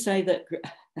can only say that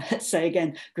say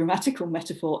again, grammatical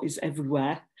metaphor is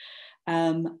everywhere.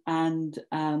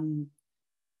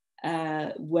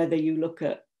 Whether you look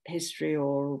at history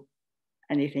or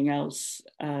anything else,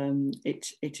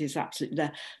 it is absolutely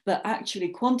there. But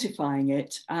actually quantifying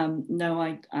it, no,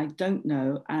 I don't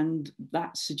know. And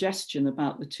that suggestion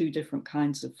about the two different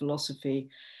kinds of philosophy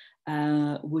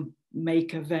would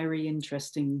make a very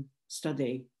interesting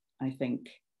study, I think.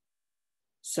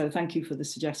 So thank you for the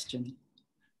suggestion.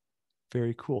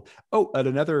 Very cool. Oh, and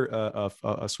another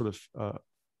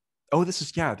oh, this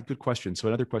is, yeah, good question. So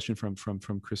another question from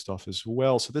Christoph as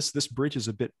well. So this bridges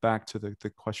a bit back to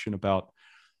the question about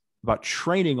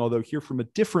training, although here from a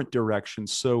different direction.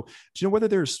 So do you know whether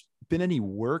there's been any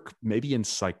work, maybe in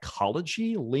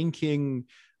psychology, linking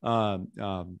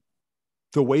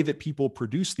the way that people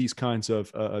produce these kinds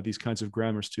of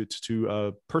grammars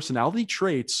to personality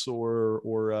traits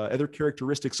or other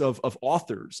characteristics of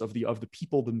authors, of the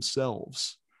people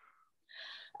themselves?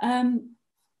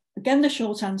 Again, the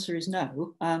short answer is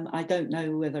no. I don't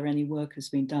know whether any work has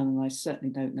been done, and I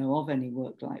certainly don't know of any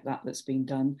work like that that's been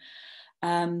done.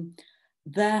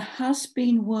 There has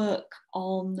been work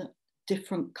on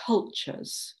different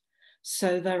cultures.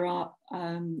 So there are,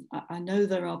 I know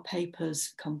there are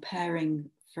papers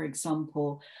comparing, for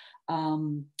example,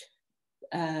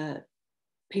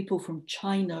 people from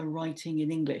China writing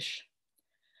in English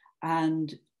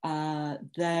and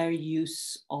their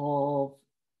use of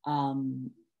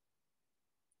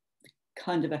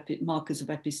kind of markers of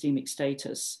epistemic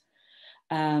status,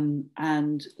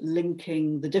 and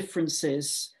linking the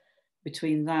differences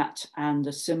between that and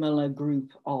a similar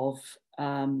group of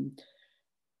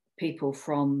people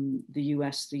from the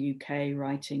US, the UK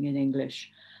writing in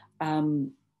English,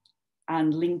 and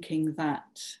linking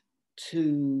that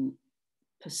to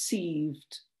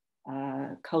perceived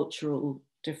cultural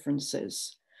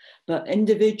differences. But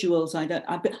individuals,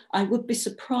 I would be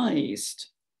surprised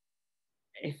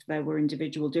if there were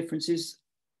individual differences,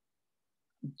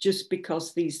 just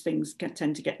because these things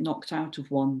tend to get knocked out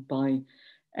of one by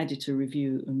editor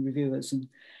review and reviewers and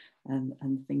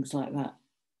things like that.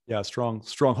 Yeah, strong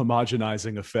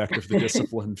homogenizing effect of the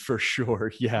discipline for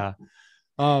sure. Yeah.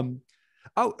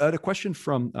 A question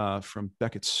from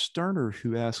Beckett Sterner,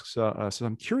 who asks, so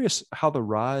I'm curious how the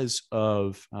rise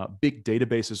of big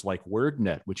databases like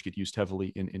WordNet, which get used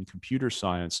heavily in computer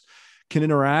science, can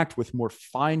interact with more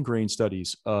fine-grained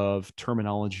studies of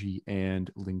terminology and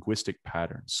linguistic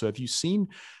patterns. So have you seen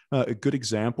good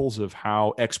examples of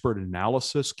how expert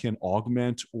analysis can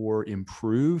augment or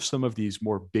improve some of these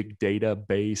more big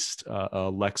data-based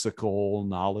lexical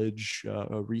knowledge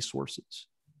resources?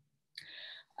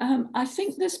 I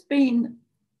think there's been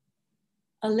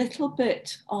a little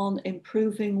bit on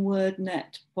improving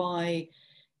WordNet by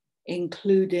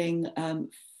including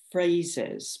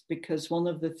phrases, because one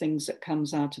of the things that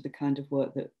comes out of the kind of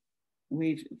work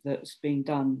that's been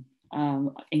done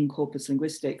in corpus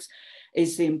linguistics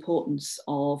is the importance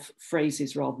of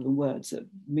phrases rather than words. That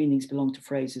meanings belong to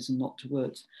phrases and not to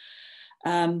words.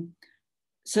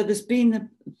 So there's been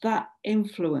that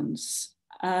influence.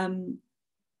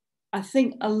 I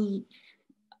think,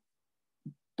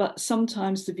 but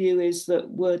sometimes the view is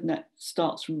that WordNet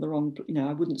starts from the wrong,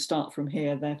 I wouldn't start from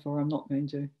here, therefore I'm not going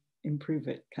to improve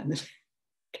it, kind of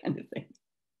thing.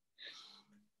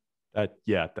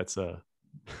 Yeah, that's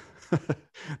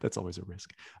that's always a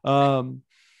risk.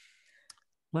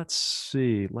 Let's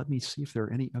see. Let me see if there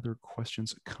are any other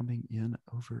questions coming in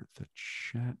over the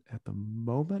chat at the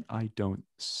moment. I don't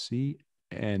see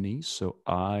any, so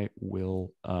I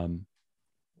will.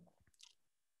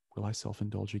 Will I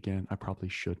self-indulge again? I probably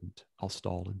shouldn't. I'll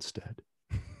stall instead.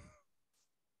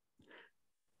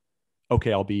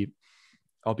 Okay, I'll be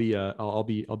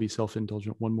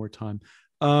self-indulgent one more time.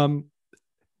 So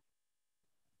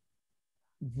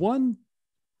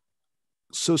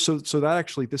that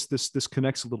actually this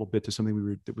connects a little bit to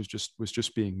something that was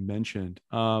just being mentioned.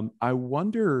 I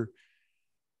wonder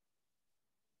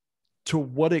to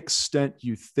what extent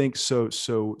you think so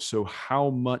how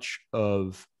much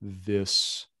of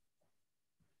this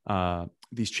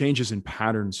these changes in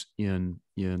patterns in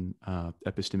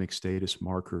epistemic status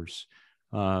markers.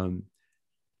 I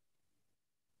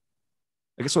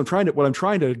guess what I'm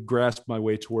trying to grasp my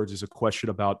way towards is a question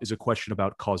about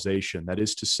causation. That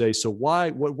is to say, so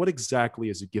what exactly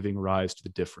is it giving rise to the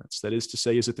difference? That is to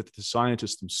say, is it that the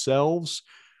scientists themselves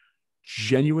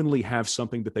genuinely have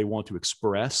something that they want to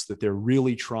express, that they're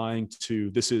really trying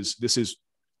to, this is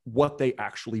what they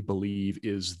actually believe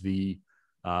is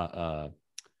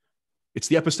it's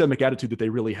the epistemic attitude that they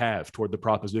really have toward the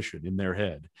proposition in their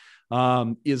head?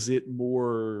 Is it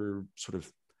more sort of,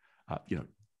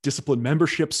 discipline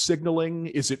membership signaling?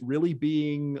 Is it really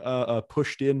being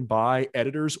pushed in by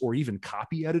editors or even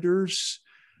copy editors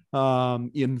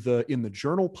in the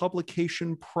journal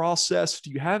publication process?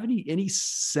 Do you have any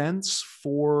sense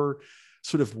for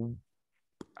sort of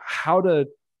how to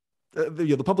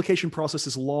the publication process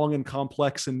is long and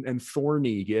complex and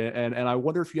thorny, and I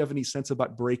wonder if you have any sense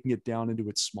about breaking it down into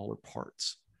its smaller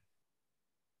parts?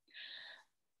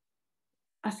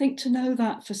 I think to know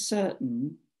that for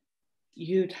certain,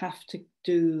 you'd have to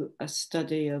do a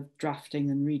study of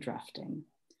drafting and redrafting.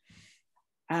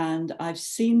 And I've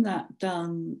seen that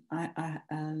done.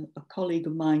 A colleague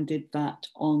of mine did that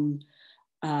on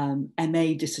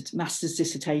master's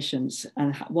dissertations,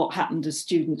 and what happened as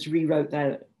students rewrote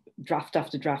their draft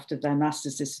after draft of their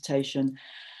master's dissertation.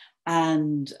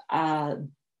 And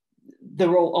there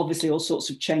were obviously all sorts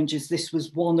of changes. This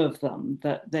was one of them,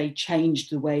 that they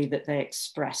changed the way that they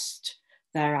expressed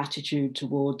their attitude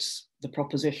towards the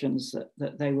propositions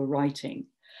that they were writing.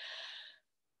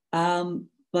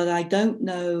 But I don't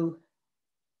know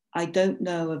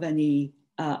of any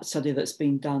study that's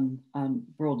been done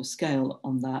broader scale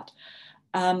on that.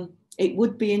 It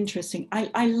would be interesting.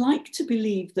 I like to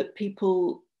believe that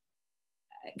people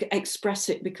express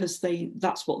it because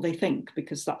that's what they think,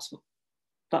 because that's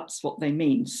what they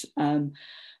mean.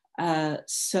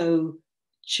 So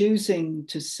choosing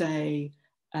to say,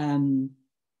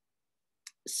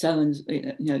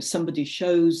 somebody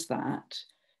shows that,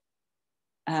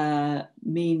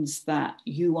 means that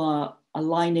you are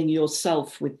aligning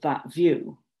yourself with that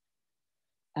view.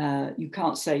 You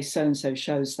can't say so-and-so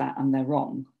shows that and they're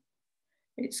wrong.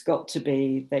 It's got to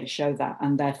be they show that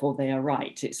and therefore they are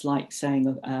right. It's like saying,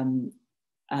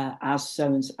 as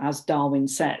Darwin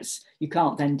says, you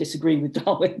can't then disagree with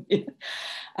Darwin.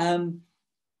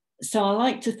 So I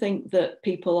like to think that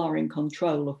people are in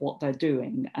control of what they're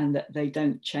doing and that they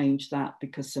don't change that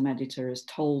because some editor has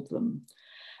told them.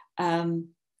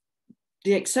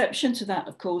 The exception to that,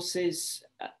 of course, is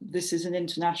this is an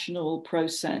international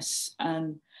process.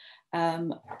 And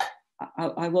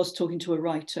I was talking to a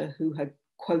writer who had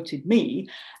quoted me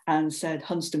and said,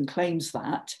 Hunston claims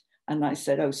that. And I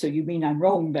said, oh, so you mean I'm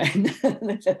wrong then? And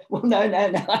they said, well, no,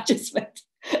 I just meant,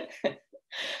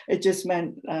 it just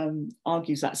meant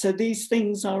argues that. So these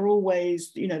things are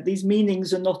always, these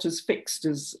meanings are not as fixed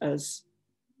as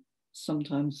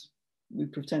sometimes we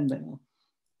pretend they are.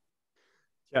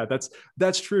 Yeah,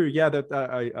 that's true. Yeah,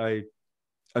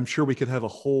 I'm sure we could have a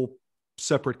whole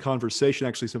separate conversation.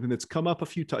 Actually, something that's come up a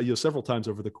few times, several times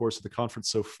over the course of the conference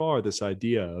so far. This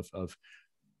idea of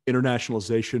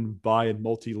internationalization, bi and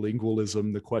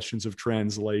multilingualism, the questions of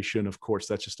translation. Of course,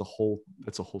 that's a whole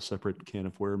separate can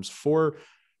of worms for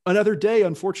another day,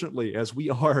 unfortunately, as we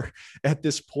are at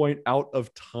this point out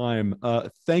of time.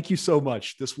 Thank you so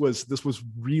much. This was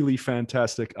really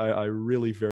fantastic. I really very